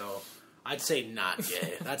daughter, so I'd say not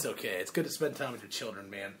gay. That's okay. It's good to spend time with your children,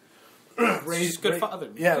 man. Good father.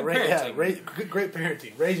 Yeah, Good parenting. great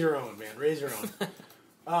parenting. Raise your own, man. Raise your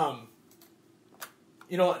own.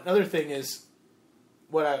 Another thing is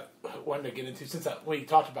what I wanted to get into, since we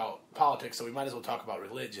talked about politics, so we might as well talk about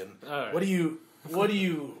religion. All right. What do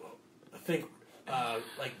you think?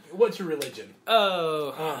 What's your religion?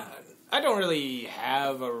 Oh, I don't really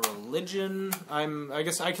have a religion. I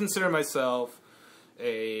guess I consider myself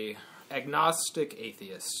a agnostic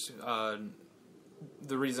atheist.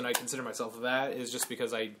 The reason I consider myself that is just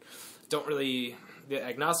because I don't really, the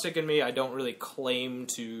agnostic in me, I don't really claim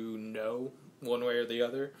to know one way or the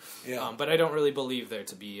other. Yeah. But I don't really believe there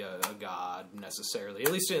to be a God necessarily.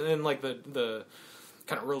 At least in like the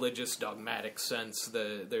kind of religious dogmatic sense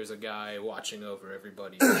that there's a guy watching over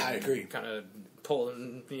everybody. I agree. Kind of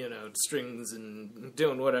pulling, strings and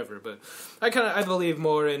doing whatever. But I believe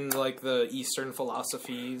more in like the Eastern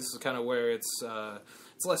philosophies, kind of where it's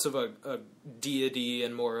it's less of a deity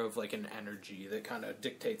and more of like an energy that kind of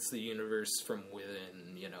dictates the universe from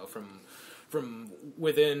within, you know, from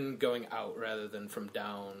within going out rather than from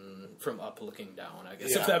up looking down, I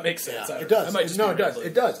guess, if that makes sense. It does. It does.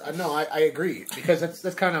 It does. No, I agree, because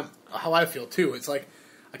that's kind of how I feel too. It's like,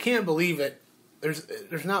 I can't believe it.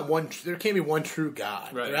 There's not one, there can't be one true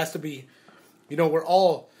God. Right. There has to be, you know, we're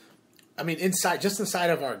all, I mean, inside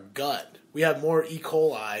of our gut, we have more E.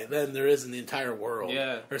 coli than there is in the entire world.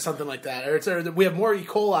 Yeah. Or something like that. Or we have more E.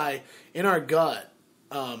 coli in our gut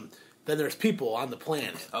than there's people on the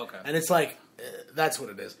planet. Okay. And it's like, that's what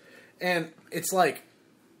it is. And it's like,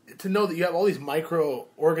 to know that you have all these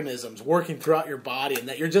microorganisms working throughout your body, and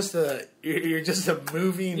that you're just a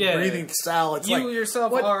moving, breathing cell. It's you like,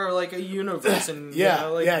 yourself are like a universe, and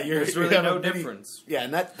there's really no difference. Yeah,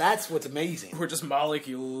 and that's what's amazing. We're just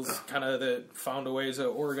molecules, kind of, that found a way to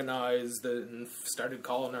organize and started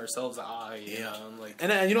calling ourselves I. You know,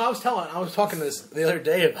 and I was talking to this the other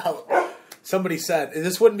day about. Somebody said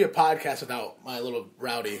this wouldn't be a podcast without my little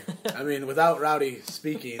Rowdy. I mean, without Rowdy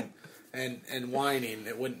speaking and whining,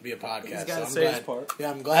 it wouldn't be a podcast. He's got to say his part. Yeah,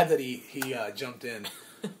 I'm glad that he jumped in.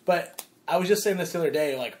 But I was just saying this the other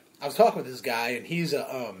day. Like, I was talking with this guy, and he's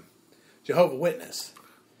a Jehovah's Witness,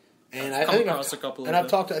 and I think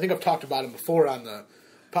I've talked about him before on the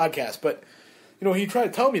podcast. But you know, he tried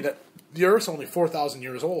to tell me that the Earth's only 4,000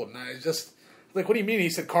 years old, and I just like, what do you mean? He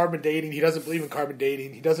said carbon dating. He doesn't believe in carbon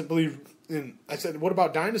dating. He doesn't believe. And I said, what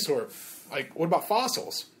about dinosaur? Like, what about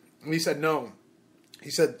fossils? And he said, no. He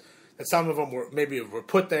said that some of them were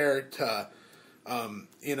put there to,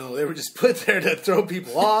 they were just put there to throw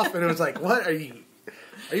people off. And it was like, what are you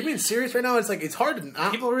being serious right now? It's like, it's hard to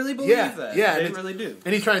not. People really believe that. Yeah, they really do.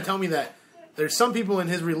 And he's trying to tell me that there's some people in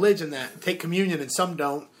his religion that take communion and some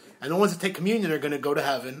don't. And the ones that take communion are going to go to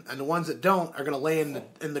heaven, and the ones that don't are going to lay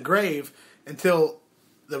in the grave until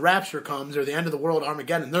the rapture comes, or the end of the world,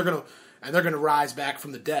 Armageddon. And they're going to rise back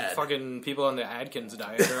from the dead. Fucking people on the Atkins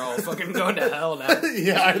diet, they're all fucking going to hell now.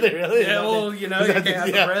 Yeah, are they really? Yeah, well, you know, you can't have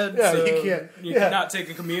the bread, so you cannot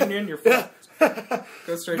take a communion, you're fucked.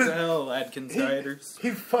 Go straight to hell, Atkins dieters.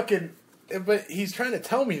 But he's trying to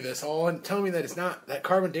tell me this all, and tell me that it's not, that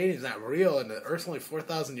carbon dating is not real, and the Earth's only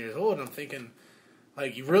 4,000 years old, and I'm thinking,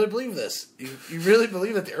 like, you really believe this? You really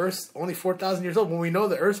believe that the Earth's only 4,000 years old, when we know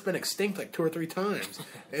the Earth's been extinct like 2 or 3 times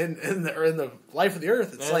in the life of the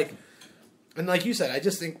Earth? It's like... And like you said, I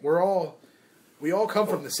just think we all come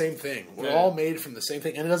from the same thing. We're all made from the same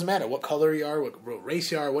thing. And it doesn't matter what color you are, what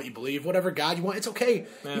race you are, what you believe, whatever God you want. It's okay.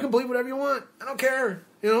 Yeah. You can believe whatever you want. I don't care.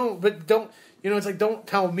 You know, but it's like, don't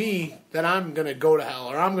tell me that I'm going to go to hell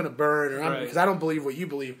or I'm going to burn because I don't believe what you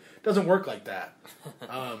believe. It doesn't work like that.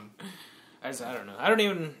 I don't know. I don't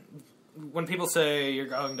even... When people say you're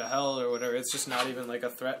going to hell or whatever, it's just not even like a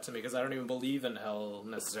threat to me, because I don't even believe in hell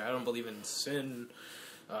necessarily. I don't believe in sin,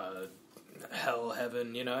 hell,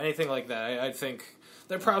 heaven, you know, anything like that. I think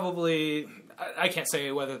they're probably... I can't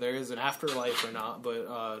say whether there is an afterlife or not,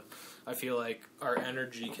 but I feel like our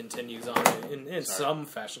energy continues on in some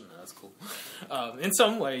fashion. That's cool. In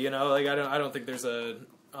some way, you know, like I don't think there's a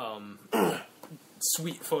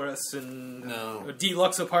suite for us in a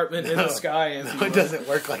deluxe apartment in the sky. It doesn't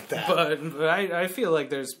work like that. But I feel like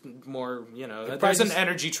there's more, you know, there's an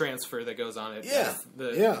energy transfer that goes on.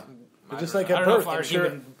 Just like I don't know if our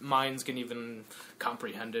human minds can even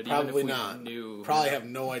comprehend it. Probably even if not. We knew. Probably have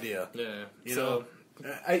no idea. Yeah.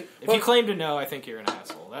 If you claim to know, I think you're an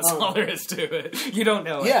asshole. That's all there is to it. You don't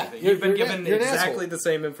know anything. You've been given exactly the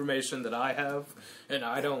same information that I have, and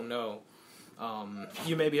I don't know.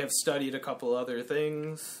 You maybe have studied a couple other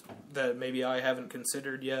things that maybe I haven't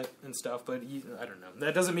considered yet and stuff, but I don't know.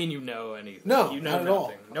 That doesn't mean you know anything. No, you know not at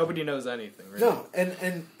all. Nobody knows anything. Really. No,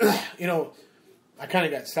 and you know, I kind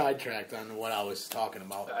of got sidetracked on what I was talking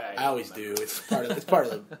about. I always do. It's part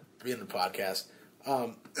of being the podcast.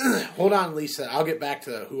 Hold on, Lisa. I'll get back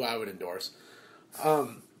to who I would endorse.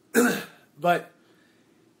 But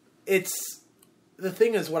it's the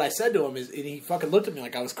thing is, what I said to him is, and he fucking looked at me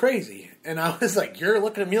like I was crazy, and I was like, "You're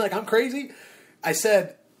looking at me like I'm crazy?" I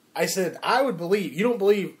said, I would believe. You don't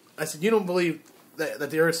believe. I said, you don't believe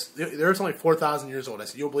that the Earth's only 4,000 years old. I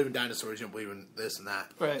said, you don't believe in dinosaurs. You don't believe in this and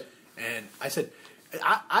that. Right. And I said,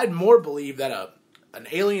 I'd more believe that an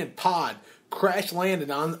alien pod crash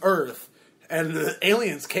landed on Earth, and the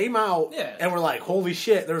aliens came out and were like, holy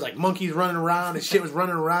shit. There was like monkeys running around and shit was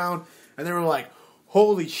running around, and they were like,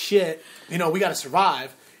 holy shit, you know, we got to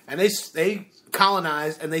survive. And they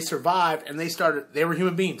colonized, and they survived, and they were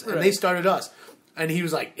human beings, and they started us. And he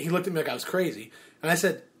was like, he looked at me like I was crazy. And I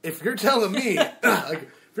said, if you're telling me, if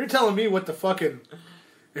you're telling me what the fucking,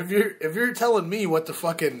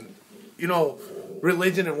 you know,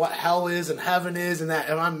 religion and what hell is and heaven is, and that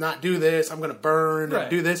if I'm not do this, I'm going to burn and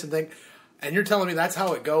do this and think. And you're telling me that's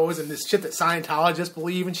how it goes, and this shit that Scientologists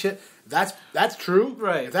believe and shit, that's true?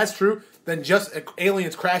 Right. If that's true, then just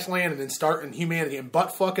aliens crash landing and starting humanity and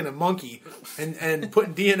butt fucking a monkey and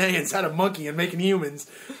putting DNA inside a monkey and making humans,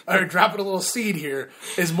 or dropping a little seed here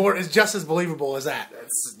is just as believable as that.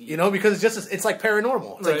 Because it's like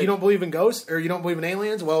paranormal. It's like you don't believe in ghosts or you don't believe in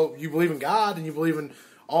aliens. Well, you believe in God and you believe in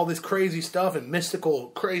all this crazy stuff and mystical,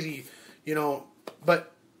 crazy,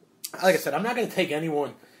 But like I said, I'm not going to take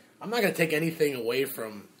anything away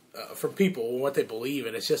from people and what they believe,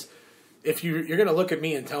 and it's just if you're going to look at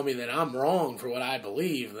me and tell me that I'm wrong for what I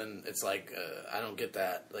believe, then it's like I don't get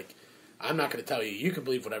that. Like I'm not going to tell you. You can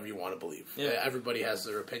believe whatever you want to believe. Yeah. Everybody has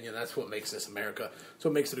their opinion. That's what makes this America. That's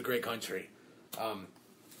what makes it a great country.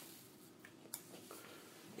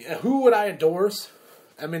 Who would I endorse?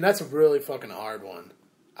 I mean, that's a really fucking hard one.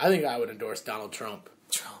 I think I would endorse Donald Trump.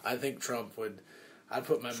 I think Trump would. I'd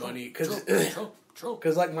put my money because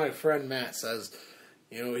like my friend Matt says,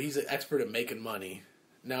 he's an expert at making money.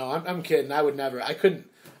 No, I'm kidding. I would never. I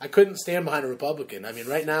couldn't stand behind a Republican. I mean,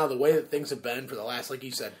 right now the way that things have been for the last, like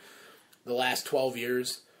you said, the last 12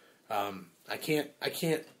 years, I can't.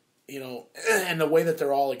 And the way that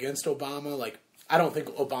they're all against Obama, like I don't think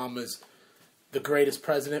Obama's the greatest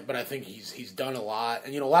president, but I think he's done a lot.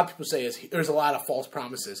 And a lot of people say there's a lot of false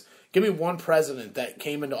promises. Give me one president that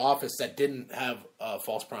came into office that didn't have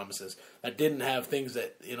false promises, that didn't have things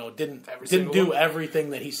that didn't do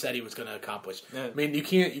everything that he said he was going to accomplish. Yeah. I mean, you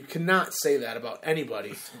cannot say that about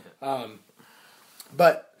anybody.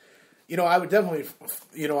 But I would definitely,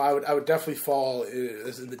 I would definitely fall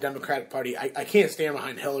in the Democratic Party. I can't stand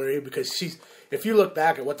behind Hillary because if you look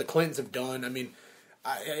back at what the Clintons have done, I mean.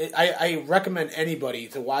 I recommend anybody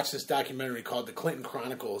to watch this documentary called The Clinton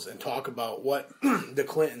Chronicles and talk about what the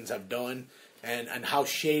Clintons have done and how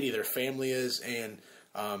shady their family is. And,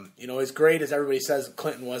 as great as everybody says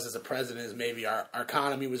Clinton was as a president, as maybe our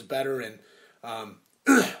economy was better. And,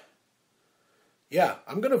 yeah,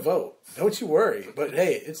 I'm going to vote. Don't you worry. But,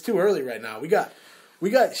 hey, it's too early right now. We got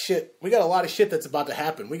shit. We got a lot of shit that's about to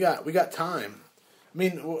happen. We got time. I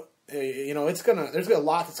mean... there's a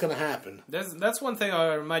lot that's gonna happen. That's one thing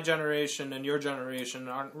my generation and your generation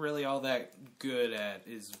aren't really all that good at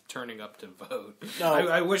is turning up to vote. No,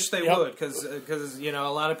 I wish they would because a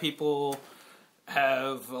lot of people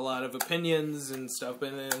have a lot of opinions and stuff,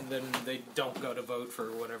 but then they don't go to vote for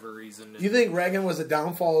whatever reason. You think Reagan was a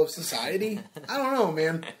downfall of society? I don't know,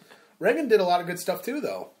 man. Reagan did a lot of good stuff too,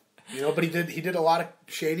 though. But he did a lot of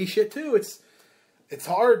shady shit too. It's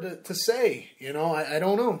hard to say, I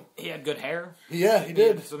don't know. He had good hair. Yeah, he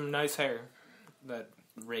did. Had some nice hair. That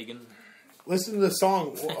Reagan. Listen to the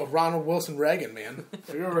song of Ronald Wilson Reagan, man.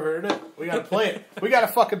 Have you ever heard it? We gotta play it. We gotta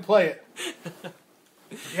fucking play it.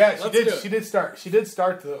 Yeah, she did. She did start. She did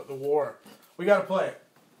start the war. We gotta play it.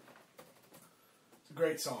 It's a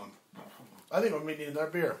great song. I think we may need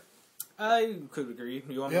another beer. I could agree.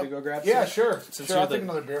 You want me to go grab some? Yeah, sure. I'll take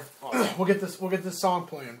another beer. We'll get this song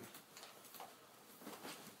playing.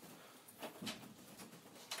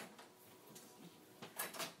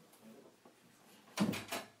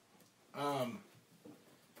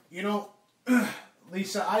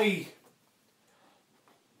 Lisa, I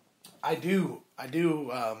do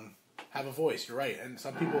have a voice. You're right, and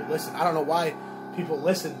some people listen. I don't know why people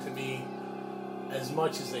listen to me as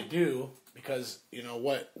much as they do, because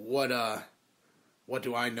what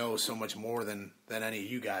do I know so much more than any of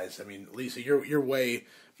you guys? I mean, Lisa, you're way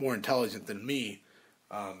more intelligent than me.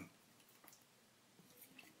 But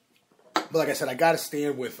like I said, I got to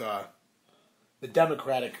stand with the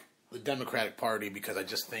Democratic Party, because I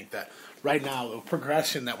just think that right now the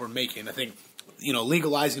progression that we're making, I think,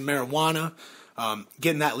 legalizing marijuana,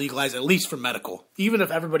 getting that legalized at least for medical. Even if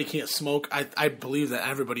everybody can't smoke, I believe that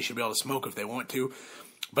everybody should be able to smoke if they want to,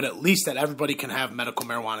 but at least that everybody can have medical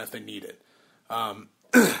marijuana if they need it.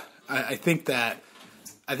 I think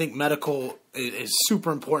medical is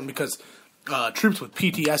super important because troops with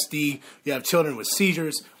PTSD, you have children with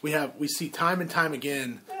seizures. We see time and time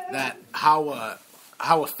again that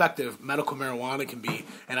how effective medical marijuana can be,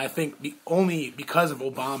 and I think only because of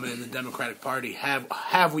Obama and the Democratic Party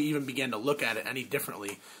have we even begun to look at it any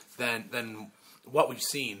differently than what we've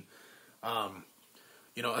seen. So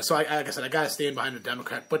like I said, I gotta stand behind the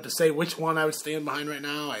Democrat, but to say which one I would stand behind right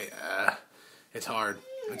now, it's hard.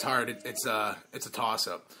 It's hard. It's a toss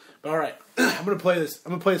up. But all right, I'm gonna play this.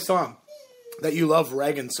 I'm gonna play a song that you love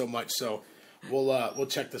Reagan so much. So we'll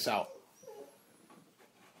check this out.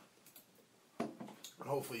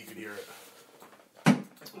 Hopefully you can hear it.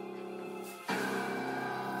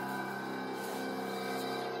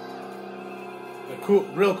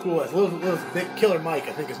 Real cool. Little Big Killer Mike,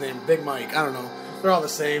 I think his name. Big Mike. I don't know. They're all the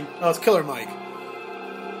same. Oh, it's Killer Mike.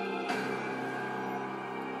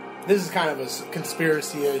 This is kind of a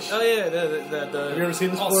conspiracy-ish. Oh yeah, Have you ever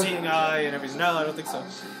seen this before? all-seeing eye and everything. No, I don't think so.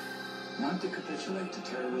 Not to capitulate to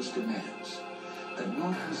terrorist demands, that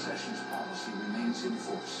no concessions policy remains in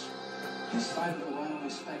force. In spite of the wildly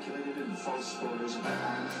speculated and false stories about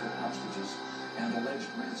arms for hostages and alleged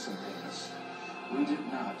ransom payments, we did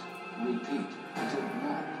not, repeat, did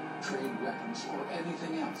not trade weapons or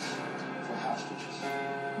anything else for hostages.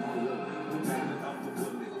 Nor will we.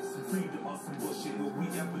 Freedom of some bullshit. Will we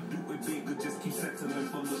ever do it big or just keep settling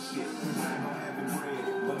full of shit? We brag on having bread,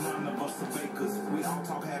 but none of us are bakers. We all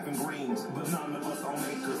talk having greens, but none of us on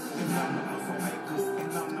acres. And none of us on acres,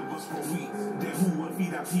 and none of us grow wheat. Then who will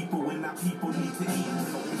feed our people when our people need to eat?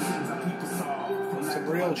 So the things our people solve. Some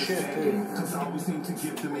real shit, too. Cause all we seem to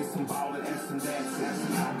give them is some ballin' and some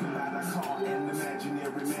dancing. Talking about our car and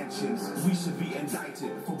imaginary mansions. We should be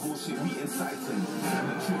indicted for bullshit we inciting.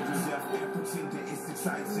 Having children deaf and pretending it's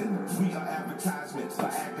exciting. We are advertisements for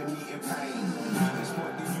agony and pain. We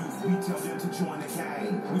exploit the youth, we tell them to join the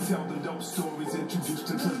gang. We tell them dope stories, introduced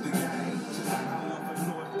them to the gang. Just like our love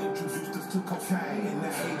North introduced us to cocaine. In the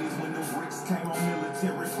 80s when the bricks came on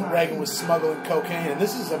military plane. Reagan was smuggling cocaine, and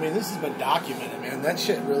this has been documented, man. That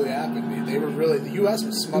shit really happened. The U.S.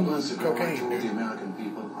 was smuggling cocaine, I told the dude. American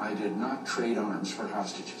people I did not trade arms for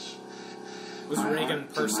hostages. Was Reagan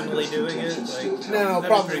personally doing it? No, that'd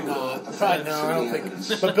probably be pretty cool. not. Probably no, I don't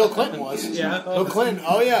think. But Bill Clinton was. Yeah. Bill Clinton.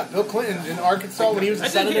 Oh yeah, Bill Clinton in Arkansas when he was a I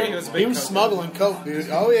did hear senator. he was He was smuggling coke, dude.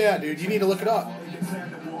 Oh yeah, dude. You need to look it up.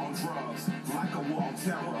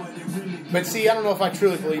 But see, I don't know if I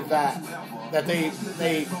truly believe that they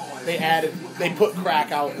put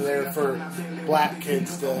crack out there for black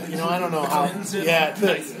kids to, I don't know how,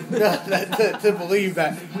 to believe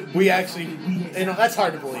that we actually, that's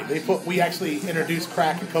hard to believe. We actually introduced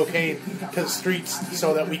crack and cocaine to the streets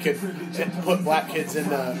so that we could put black kids in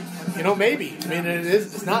maybe. I mean,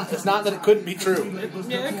 it's not that it couldn't be true.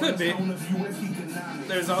 Yeah, it could be.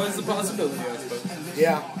 There's always the possibility, I suppose.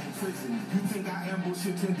 Yeah. You think I am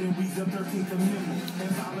bullshit and then read the 13th Amendment.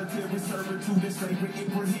 Involuntary servitude is slavery,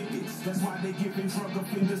 it prohibits. That's why they giving drug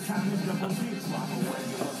offenders time to double bitch. Walk away,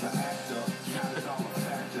 you was an actor, not at all a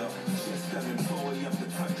factor. Just an employee of the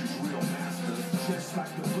country's real masters. Just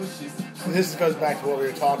like the Bushes. And this goes back to what we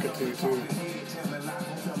were talking to, too. If you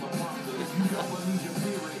don't believe your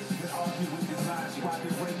theory, then argue with this logic. Why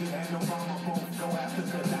did Reagan and Obama both go after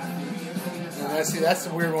Gaddafi? And that's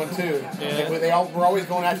the weird one too. Yeah. We're always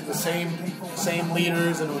going after the same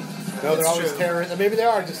leaders, and they're always true. terrorists. And maybe they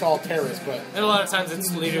are just all terrorists, but And a lot of times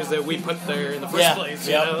it's leaders that we put there in the first place.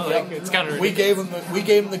 It's kind of we gave them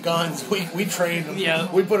the guns. We trained them.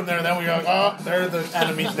 Yeah. We put them there, and then we go, oh, they're the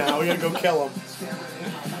enemies now. We gotta go kill them.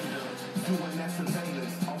 Doing that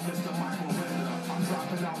surveillance on Mr. Michael Renner. I'm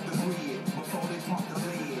dropping off the grid before they talk the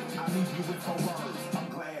lead. I leave you with 4 words. I'm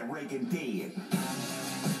glad Reagan dead.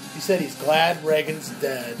 He said he's glad Reagan's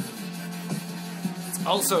dead. It's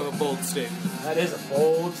also a bold statement. That is a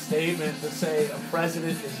bold statement to say a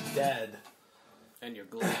president is dead. And you're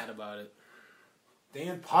glad about it.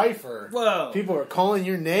 Dan Pifer. Whoa. People are calling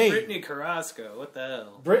your name. Brittany Carrasco, what the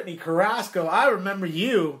hell? Brittany Carrasco. I remember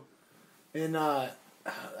you in, I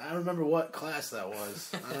don't remember what class that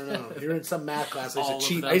was. I don't know. You're in some math class. I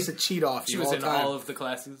used to cheat off you She was all in the time. all of the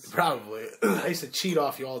classes. Probably. I used to cheat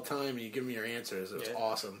off you all the time, and you give me your answers. It was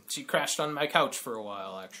awesome. She crashed on my couch for a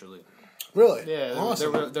while, actually. Really? Yeah,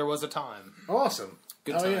 Awesome. there was a time. Awesome.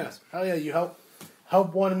 Good Hell times. Yeah. Hell yeah. You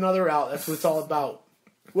help one another out. That's what it's all about.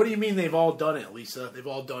 What do you mean they've all done it, Lisa? They've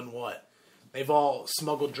all done what? They've all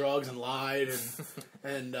smuggled drugs and lied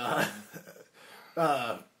and I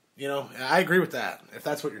agree with that, if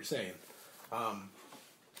that's what you're saying.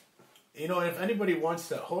 If anybody wants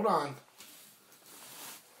to, hold on.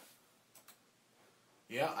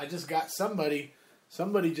 Yeah, I just got somebody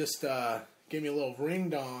just gave me a little ring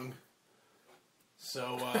dong.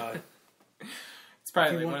 So, It's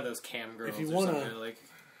probably like one of those cam girls or something. Like,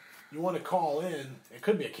 you want to call in? It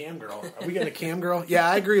could be a cam girl. Are we getting a cam girl? Yeah,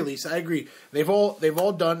 I agree, Lisa. I agree. They've all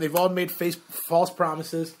made false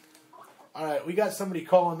promises. All right, we got somebody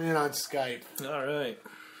calling in on Skype. all right.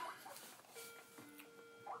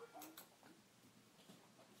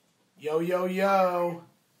 Yo, yo, yo.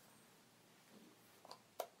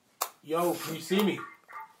 Yo, can you see me?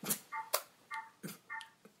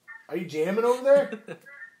 Are you jamming over there?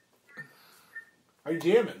 Are you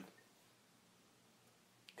jamming?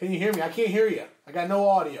 Can you hear me? I can't hear you. I got no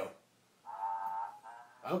audio.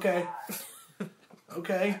 Okay.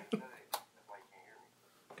 Okay.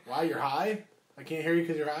 Why, you're high? I can't hear you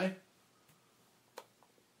because you're high?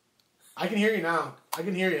 I can hear you now. I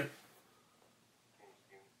can hear you.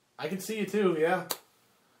 I can see you too, yeah.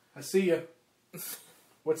 I see you.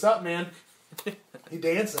 What's up, man? He's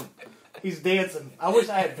dancing. He's dancing. I wish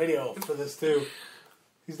I had video for this too.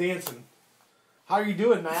 He's dancing. How are you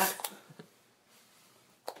doing, Matt?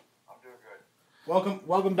 I'm doing good.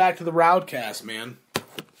 Welcome back to the RowdCAST, man. This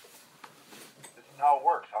is how it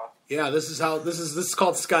works, huh? Yeah, this is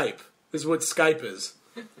called Skype. This is what Skype is.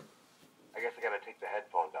 I guess I gotta take the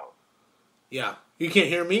headphones out. Yeah. You can't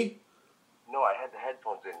hear me? No, I had the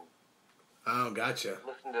headphones in. Oh, gotcha.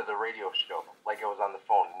 Listen to the radio show like I was on the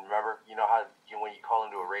phone. Remember? You know how when you call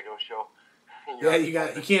into a radio show? Yeah, you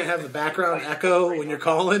can't have the background echo when you're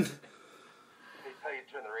calling. They tell you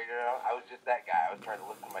to turn the radio down. I was just that guy. I was trying to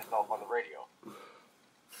listen to myself on the radio.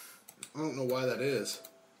 I don't know why that is.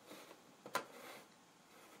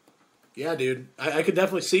 Yeah, dude. I could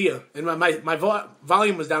definitely see you. And my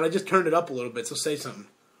volume was down. I just turned it up a little bit, so say something.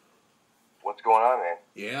 What's going on, man?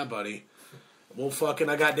 Yeah, buddy. Well, fucking,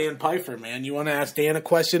 I got Dan Pifer, man. You want to ask Dan a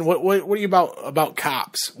question? What are you about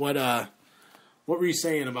cops? What were you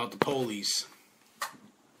saying about the police?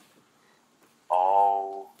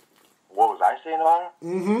 Oh, what was I saying about it?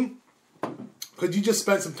 Mm-hmm. Because you just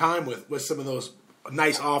spent some time with some of those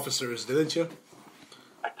nice officers, didn't you?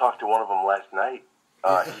 I talked to one of them last night.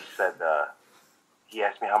 He said, he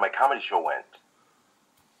asked me how my comedy show went.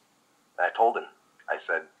 And I told him. I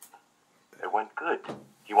said, it went good.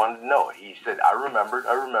 He wanted to know. He said, I remembered.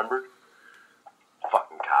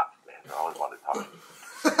 Fucking cops, man. They always wanted to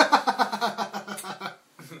talk.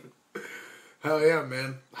 Hell yeah,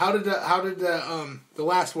 man. How did the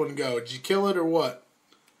last one go? Did you kill it or what?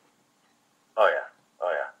 Oh yeah.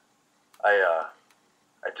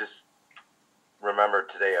 I just remember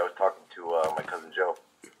today I was talking to my cousin Joe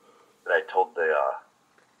that I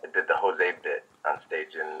did the Jose bit on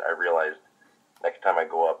stage, and I realized next time I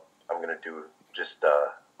go up, I'm gonna do just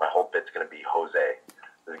my whole bit's gonna be Jose,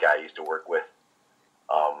 this guy I used to work with.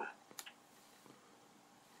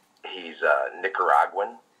 He's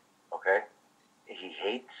Nicaraguan, okay? He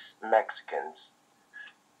hates Mexicans.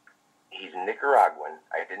 He's Nicaraguan.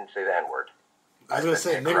 I didn't say the N-word. I was gonna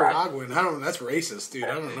say Nicaraguan. That's racist, dude.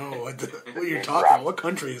 I don't know what you're talking about. What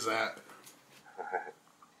country is that?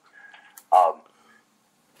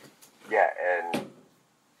 Yeah, and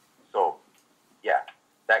so, yeah,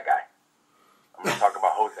 that guy. I'm gonna talk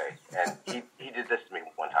about Jose, and he did this to me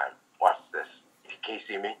one time. Watch this. Can you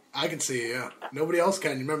see me? I can see you, yeah. Nobody else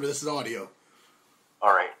can. Remember, this is audio.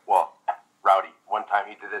 All right. Well, Rowdy, one time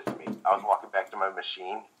he did this to me. I was walking back to my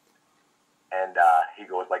machine, and he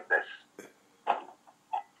goes like this.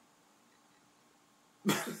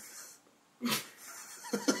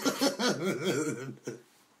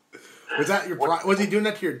 Was he doing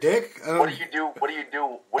that to your dick? What do you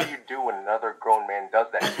do when another grown man does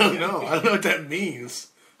that? I don't know. I don't know what that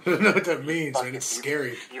means. I don't know what that means, man. It's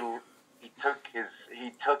scary. He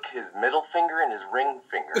took his middle finger and his ring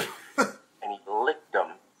finger, and he licked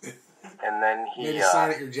them, and then he made a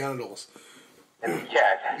sign at your genitals. And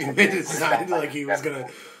yeah, he made it sound like he was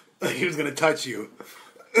gonna touch you.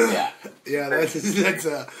 Yeah, yeah. That's He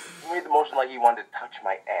made the motion like he wanted to touch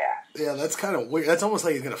my ass. Yeah, that's kind of weird. That's almost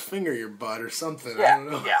like he's gonna finger your butt or something. Yeah, I don't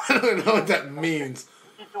know. Yeah. I don't know what that means.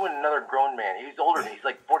 He's doing another grown man. He's older than me. He's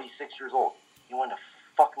like 46 years old. He wanted to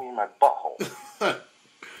fuck me in my butthole.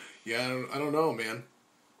 Yeah, I don't know, man.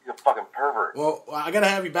 He's a fucking pervert. Well, I gotta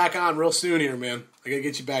have you back on real soon here, man. I gotta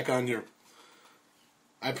get you back on here.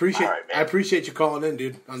 I appreciate you calling in,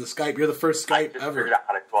 dude, on the Skype. You're the first Skype ever. Figured out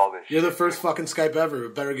how to do all this You're shit, the first fucking Skype ever. We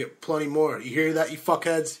better get plenty more. You hear that, you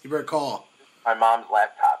fuckheads? You better call. My mom's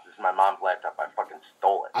laptop. This is my mom's laptop. I fucking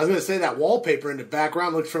stole it. I was gonna say that wallpaper in the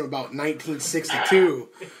background looks from about 1962.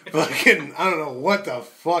 Fucking, I don't know what the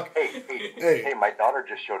fuck. Hey, my daughter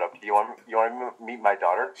just showed up. You want to meet my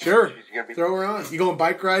daughter? Sure. She's gonna be. Throw her on. You going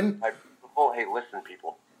bike riding? Hey, listen,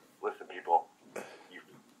 people.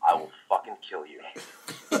 I will fucking kill you.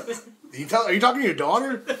 Are you talking to your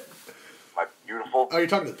daughter? My beautiful. Oh, you're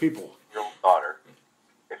talking to the people. Your daughter.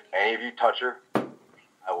 If any of you touch her,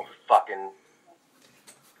 I will fucking.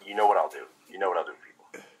 You know what I'll do. You know what I'll do,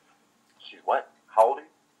 people. She's what? How old are you?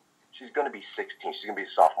 She's gonna be 16. She's gonna be a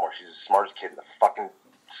sophomore. She's the smartest kid in the fucking.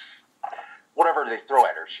 Whatever they throw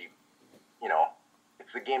at her,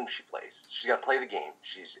 it's the game she plays. She's got to play the game.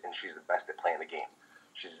 She's the best at playing the game.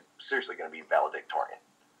 She's seriously going to be valedictorian.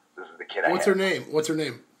 This is the kid What's her name? What's her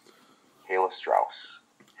name? Kayla Strauss.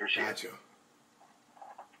 Here she Gotcha. is.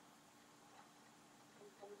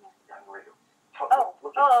 Oh,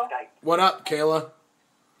 hello. What up, Kayla?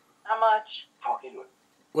 How much? Talk into it.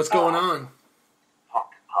 What's going on?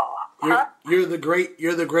 Talk. You're the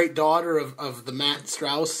great daughter of the Matt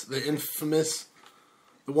Strauss, the infamous,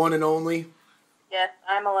 the one and only. Yes,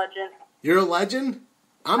 I'm a legend. You're a legend?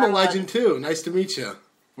 I'm a legend too. Nice to meet you.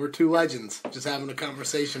 We're two legends just having a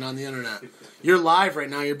conversation on the internet. You're live right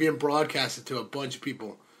now. You're being broadcasted to a bunch of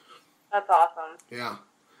people. That's awesome. Yeah.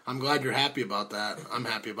 I'm glad you're happy about that. I'm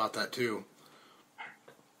happy about that too.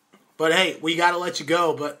 But hey, we got to let you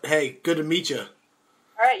go. But hey, good to meet you. All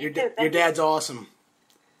right, Your dad's awesome.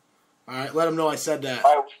 All right, let him know I said that.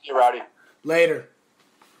 All right, we'll see you, Rowdy. Later.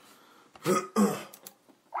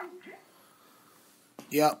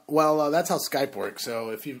 Yeah, well, that's how Skype works. So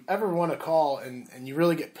if you ever want to call and you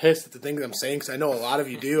really get pissed at the things I'm saying, because I know a lot of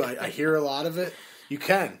you do, I hear a lot of it, you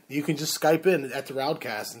can just Skype in at the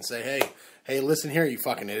RowdCAST and say, hey, listen here, you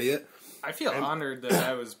fucking idiot. I feel honored that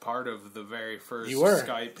I was part of the very first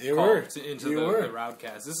Skype you call were. into You the were.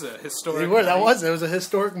 RowdCAST. This is a historic. You were. It night, was a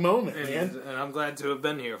historic moment, man. and I'm glad to have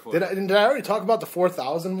been here for Did it. I already talk about the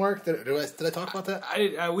 4,000 mark? Did I talk about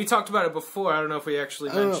that? We talked about it before. I don't know if we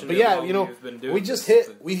actually I don't know, mentioned but it. yeah, while we've been doing we just this,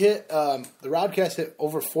 hit the RowdCAST hit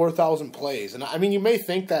over 4,000 plays, and I mean, you may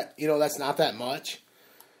think that that's not that much,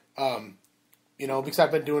 because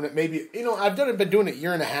I've been doing it I've been doing it a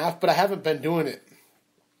year and a half, but I haven't been doing it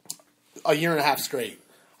a year and a half straight.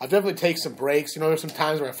 I've definitely taken some breaks. There's some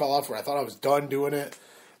times where I fell off where I thought I was done doing it.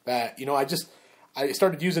 That I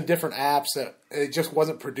started using different apps that it just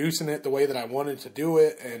wasn't producing it the way that I wanted to do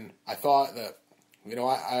it, and I thought that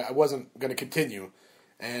I wasn't going to continue.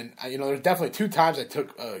 And there's definitely 2 times I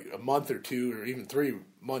took a month or 2 or even 3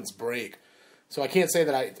 months break. So I can't say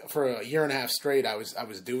that for a year and a half straight I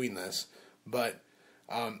was doing this, but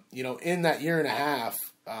in that year and a half,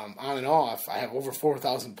 on and off, I have over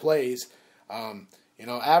 4,000 plays.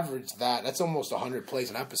 Average that's almost 100 plays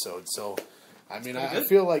an episode. So, I mean, I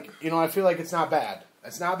feel like it's not bad.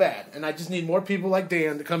 It's not bad, and I just need more people like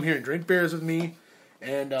Dan to come here and drink beers with me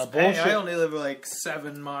and bullshit. Hey, I only live like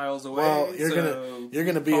 7 miles away. Well, you're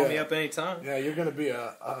gonna be call me up anytime. Yeah, you're gonna be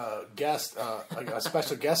a guest, like a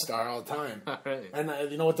special guest star all the time. All right. And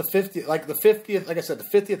with the 50th, like I said, the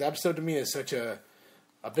 50th episode to me is such a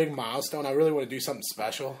big milestone. I really want to do something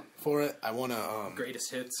special for it. I want to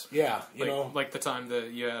Greatest hits. Yeah, like the time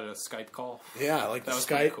that you had a Skype call. Yeah, like that the was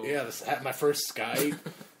Skype. cool. Yeah, at my first Skype,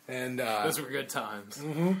 and those were good times.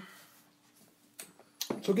 Mm-hmm.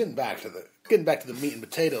 So getting back to the meat and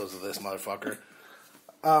potatoes of this motherfucker.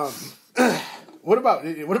 What about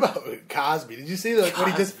Cosby? Did you see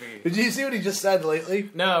Did you see what he just said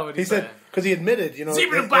lately? No, what he said because he admitted, he said,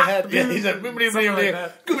 like that.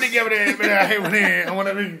 I want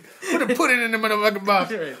to put it in the motherfucking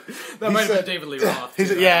box. That might have been David Lee Roth. He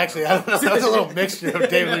said, yeah, actually, I don't know. That was a little mixture of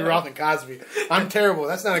David Lee Roth and Cosby. I'm terrible.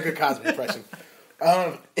 That's not a good Cosby impression.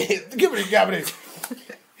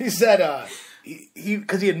 He said,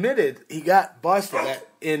 because he admitted he got busted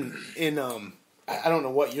in I don't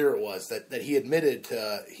know what year it was that he admitted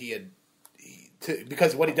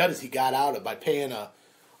because what he did is he got out of by paying a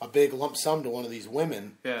big lump sum to one of these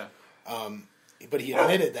women. Yeah. But he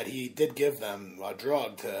admitted that he did give them a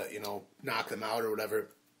drug to knock them out or whatever.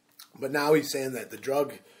 But now he's saying that the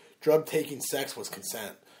drug taking sex was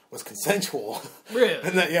consensual. Really?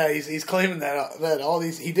 And that he's claiming that all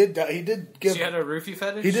these he did give. She had a roofie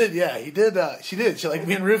fetish? He did, yeah. He did. She did. She liked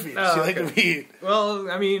being roofied. Oh, she liked to be. Well,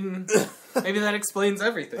 I mean, maybe that explains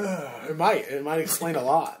everything. It might. It might explain a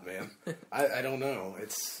lot, man. I don't know.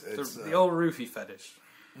 It's the old roofie fetish.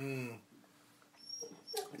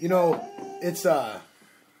 It's the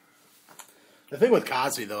thing with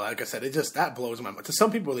Cosby though. Like I said, that blows my mind. To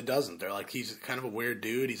some people, it doesn't. They're like, he's kind of a weird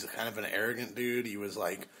dude. He's kind of an arrogant dude. He was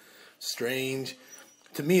like strange.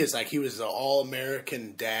 To me, it's like he was the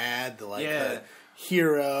all-American dad, the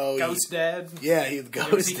hero. Ghost Dad? Yeah, he's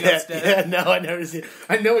Ghost Dad. Yeah, no, I never seen.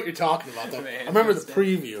 I know what you're talking about, though. Man, I remember Ghost the Dad.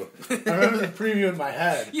 preview. I remember the preview in my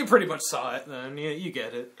head. You pretty much saw it, then. You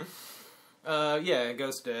get it.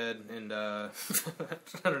 Ghost Dad, and I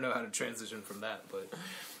don't know how to transition from that, but...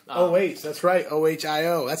 OH, that's right,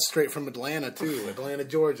 OHIO. That's straight from Atlanta, too. Atlanta,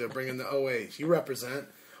 Georgia, bringing the OH. You represent.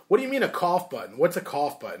 What do you mean a cough button? What's a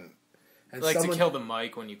cough button? And to kill the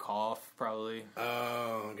mic when you cough, probably.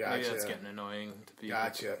 Oh, gotcha. Maybe that's getting annoying to people.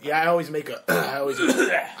 Gotcha. Yeah, I always I always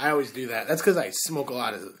do that. That's because I smoke a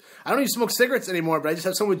lot of. I don't even smoke cigarettes anymore, but I just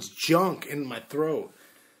have so much junk in my throat.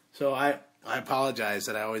 So I apologize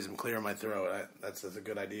that I always am clearing my throat. That's a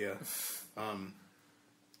good idea.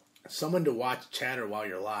 Someone to watch chatter while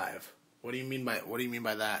you're live. What do you mean by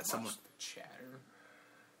that? Someone chatter.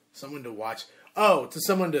 Someone to watch. Oh, to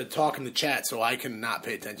someone to talk in the chat so I can not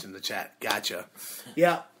pay attention to the chat. Gotcha.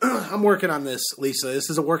 Yeah, I'm working on this, Lisa. This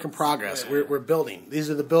is a work in progress. Yeah. We're building. These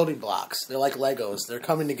are the building blocks. They're like Legos. They're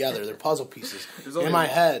coming together. They're puzzle pieces. In my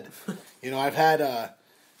head, I've had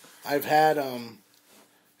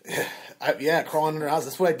crawling under the house.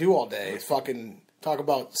 That's what I do all day. It's fucking talk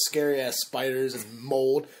about scary ass spiders and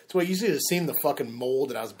mold. That's what I usually have seen the fucking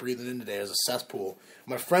mold that I was breathing in today as a cesspool.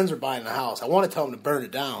 My friends are buying the house. I want to tell them to burn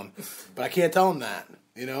it down, but I can't tell them that.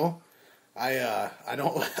 I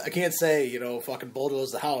can't say fucking bulldoze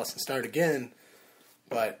the house and start again.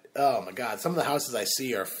 But oh my god, some of the houses I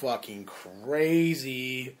see are fucking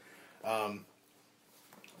crazy.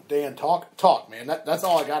 Dan, talk, man. That's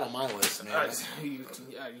all I got on my list, man.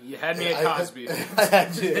 You had me at Cosby. I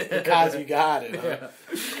had you. Cosby got it. Huh?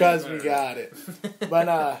 Cosby got it.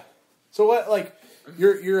 But so what? Like,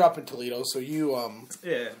 you're up in Toledo, so you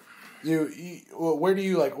yeah. Where do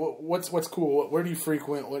you like? What's cool? Where do you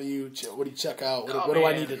frequent? What do you check out? What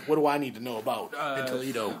do I need to know about in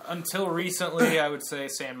Toledo? Until recently, I would say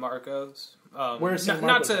San Marcos. Where's San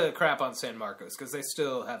Not Marcos? to crap on San Marcos because they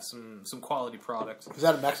still have some quality products. Is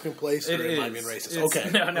that a Mexican place? Or It am I is. being racist? It's-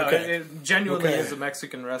 Okay. No, okay. it genuinely Okay. is a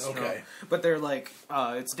Mexican restaurant. Okay. But they're like,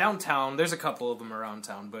 it's downtown. There's a couple of them around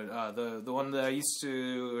town, but the one that I used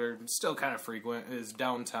to, or still kind of frequent, is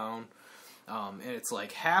downtown. And it's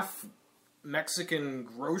like half Mexican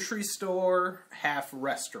grocery store, half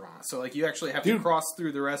restaurant. So like you actually have to cross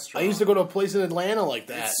through the restaurant. I used to go to a place in Atlanta like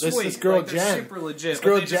that. It's sweet. This girl Like, they're Jen, super legit, this but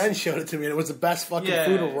girl they Jen just- showed it to me, and it was the best fucking Yeah,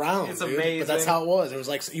 food around. it's dude. amazing. But that's how it was. It was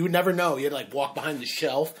like you would never know. You had to like walk behind the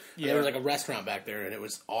shelf. And Yeah. there was like a restaurant back there, and it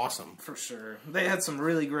was awesome. For sure. They had some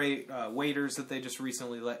really great waiters that they just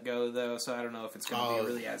recently let go, though, so I don't know if it's going to be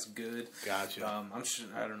really as good. Gotcha.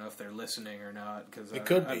 I don't know if they're listening or not. Cause It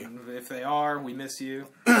could be. If they are, we miss you.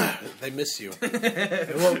 They miss you.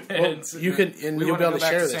 well, you can, and we you'll be wanna able to go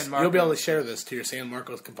back share to this. San You'll be able to Marcos. share this to your San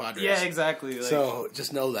Marcos compadres. Yeah, exactly. Like, So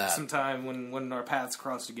just know that. sometime when our paths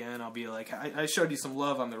crossed again, I'll be like, I showed you some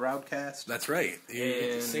love on the RowdCAST. That's right.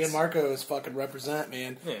 And- San Marcos fucking represent,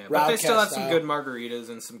 man. Yeah, but they still have RowdCAST some style. good margaritas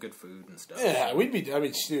and some good food and stuff. Yeah,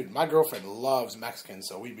 dude, my girlfriend loves Mexican,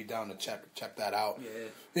 so we'd be down to check that out.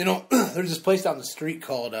 Yeah. There's this place down the street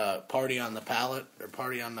called Party on the Pallet, or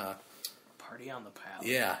Party on the... Party on the Pallet.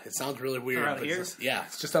 Yeah, it sounds really weird. Around but here?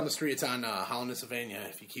 It's just on the street. It's on Holland, Pennsylvania,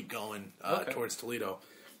 if you keep going Okay. towards Toledo.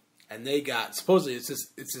 And they got, supposedly, it's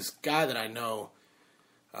this guy that I know,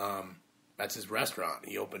 that's his restaurant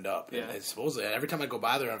he opened up. Yeah. And it's supposedly, every time I go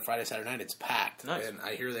by there on Friday, Saturday night, it's packed. Nice. And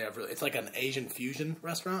I hear they have it's like an Asian fusion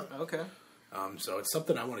restaurant. Okay. So it's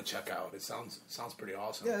something I want to check out. It sounds pretty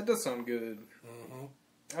awesome. Yeah, it does sound good. Mm-hmm.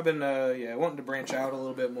 I've been wanting to branch out a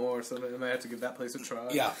little bit more, so I might have to give that place a try.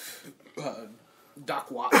 Yeah.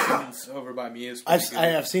 Doc Watson's over by me is pretty good. I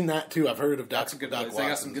have seen that too. I've heard of That's a good Doc place. They got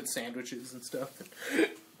Watson's. some good sandwiches and stuff.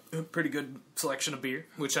 Pretty good selection of beer,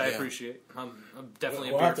 which I appreciate. I'm definitely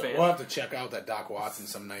a beer fan. We'll have to check out that Doc Watson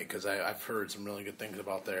some night because I've heard some really good things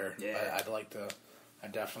about there. Yeah.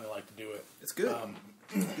 I'd definitely like to do it. It's good.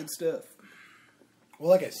 Good stuff. Well,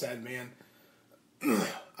 like I said, man,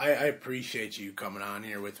 I appreciate you coming on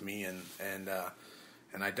here with me, and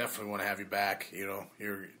I definitely want to have you back. You're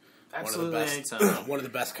Absolutely, one of the best, anytime. one of the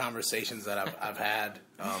best conversations that I've had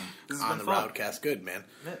This has on been the fun. RowdCAST. Good, man.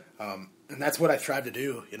 Yeah. And that's what I strive to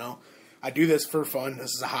do. I do this for fun.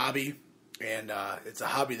 This is a hobby, and it's a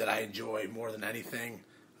hobby that I enjoy more than anything.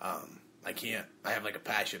 I have like a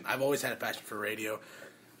passion. I've always had a passion for radio.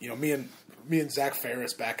 Me and Zach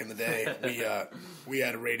Ferris back in the day, we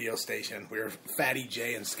had a radio station. We were Fatty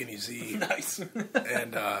J and Skinny Z. Nice.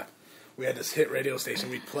 And we had this hit radio station.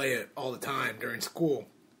 We'd play it all the time during school,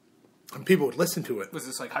 and people would listen to it. Was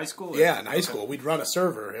this like high school? Yeah, in high school, we'd run a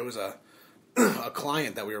server. It was a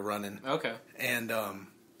client that we were running. Okay. And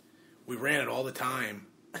we ran it all the time.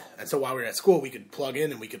 And so while we were at school, we could plug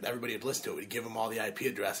in and everybody would listen to it. We'd give them all the IP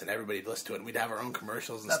address and everybody would listen to it. And we'd have our own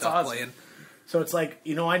commercials and That's stuff awesome. playing. So it's like,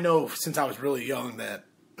 I know since I was really young that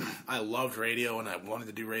I loved radio and I wanted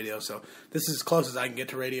to do radio. So this is as close as I can get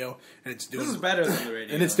to radio. And it's doing... This is better than the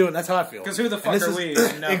radio. And it's doing... That's how I feel. Because who the fuck And this are is- we?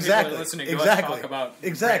 And now exactly. people are listening to exactly. us talk about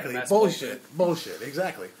exactly. random ass Bullshit.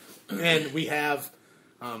 Exactly. And we have...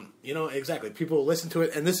 exactly. People listen to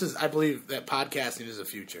it, and I believe that podcasting is the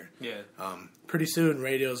future. Yeah. Pretty soon,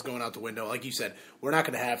 radio's going out the window. Like you said, we're not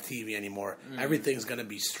going to have TV anymore. Everything's going to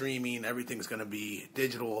be streaming. Everything's going to be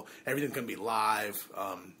digital. Everything's going to be live.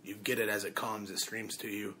 You get it as it comes. It streams to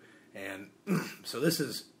you, and so this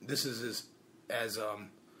is as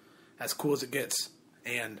cool as it gets.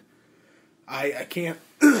 And I can't.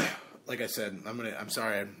 Like I said, I'm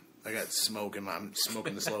sorry. I got smoke in I'm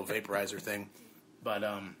smoking this little vaporizer thing. But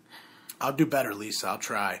I'll do better, Lisa. I'll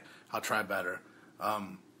try better.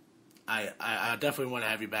 I definitely want to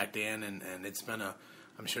have you back, Dan, and it's been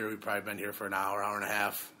I'm sure we've probably been here for an hour and a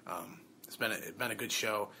half. It's been a good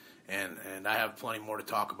show, and I have plenty more to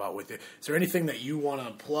talk about with you. Is there anything that you want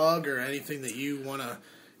to plug, or anything that you want to,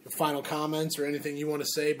 final comments, or anything you want to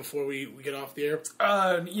say before we get off the air?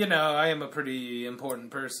 I am a pretty important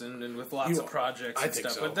person, and with lots of projects and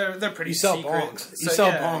stuff. So. But they're pretty secret. Bongs. You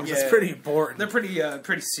sell bongs. It's pretty important. They're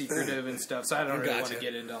pretty secretive and stuff. So I don't really want to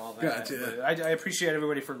get into all that. Gotcha. I appreciate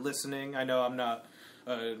everybody for listening. I know I'm not.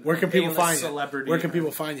 Where can people find celebrity. Where can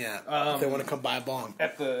people find you at if they want to come buy a bong?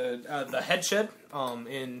 At the Head Shed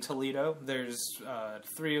in Toledo. There's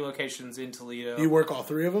 3 locations in Toledo. You work all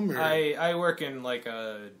 3 of them? Or? I work in like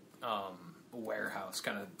a warehouse,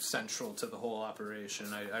 kind of central to the whole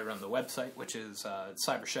operation. I run the website, which is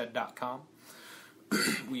cybershed.com.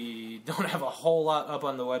 We don't have a whole lot up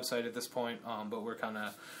on the website at this point, but we're kind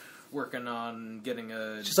of working on getting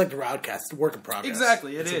a... Just like the RowdCAST, it's a work in progress.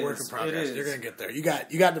 Exactly, it's a work in progress. You're going to get there. You got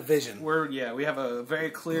the vision. We have a very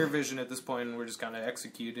clear vision at this point, and we're just kind of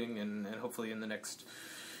executing, and hopefully in the next,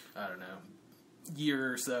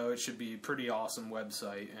 year or so, it should be a pretty awesome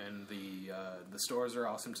website, and the stores are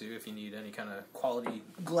awesome too. If you need any kind of quality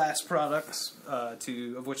glass products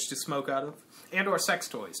of which to smoke out of, and or sex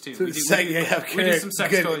toys too. We do some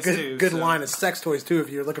sex toys too. Good line of sex toys too. If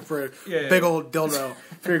you're looking for a big old dildo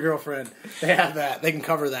for your girlfriend, they have that. They can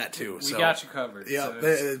cover that too. We got you covered. Yeah,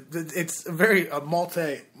 so it's a very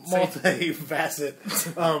multi-facet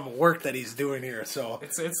work that he's doing here. So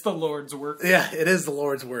it's the Lord's work. Yeah, it is the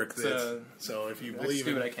Lord's work. So if you believe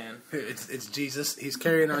do what I can. It's Jesus. He's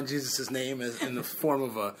carrying on Jesus' name in the form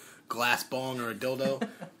of a glass bong or a dildo.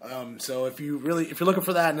 So if you're looking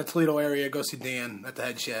for that in the Toledo area, go see Dan at the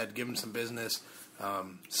Head Shed. Give him some business.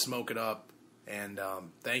 Smoke it up. And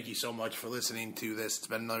thank you so much for listening to this. It's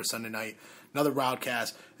been another Sunday night, another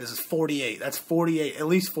RowdCAST. This is 48. That's 48, at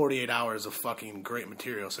least 48 hours of fucking great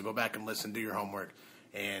material. So go back and listen, do your homework.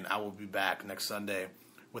 And I will be back next Sunday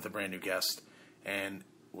with a brand new guest. And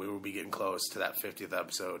we will be getting close to that 50th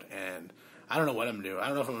episode. And I don't know what I'm going to do. I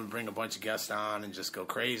don't know if I'm going to bring a bunch of guests on and just go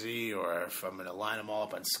crazy, or if I'm going to line them all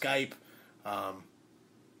up on Skype.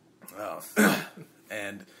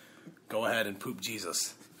 And go ahead and poop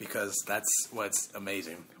Jesus, because that's what's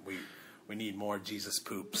amazing. We need more Jesus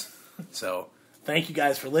poops. So thank you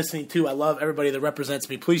guys for listening too. I love everybody that represents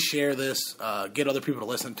me. Please share this. Get other people to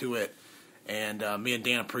listen to it. And me and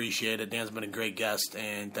Dan appreciate it. Dan's been a great guest,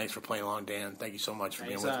 and thanks for playing along, Dan. Thank you so much for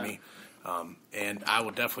being with me. And I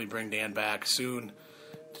will definitely bring Dan back soon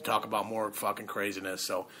to talk about more fucking craziness.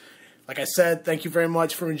 So, like I said, thank you very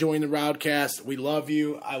much for enjoying the RowdCAST. We love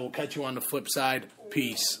you. I will catch you on the flip side.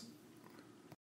 Peace.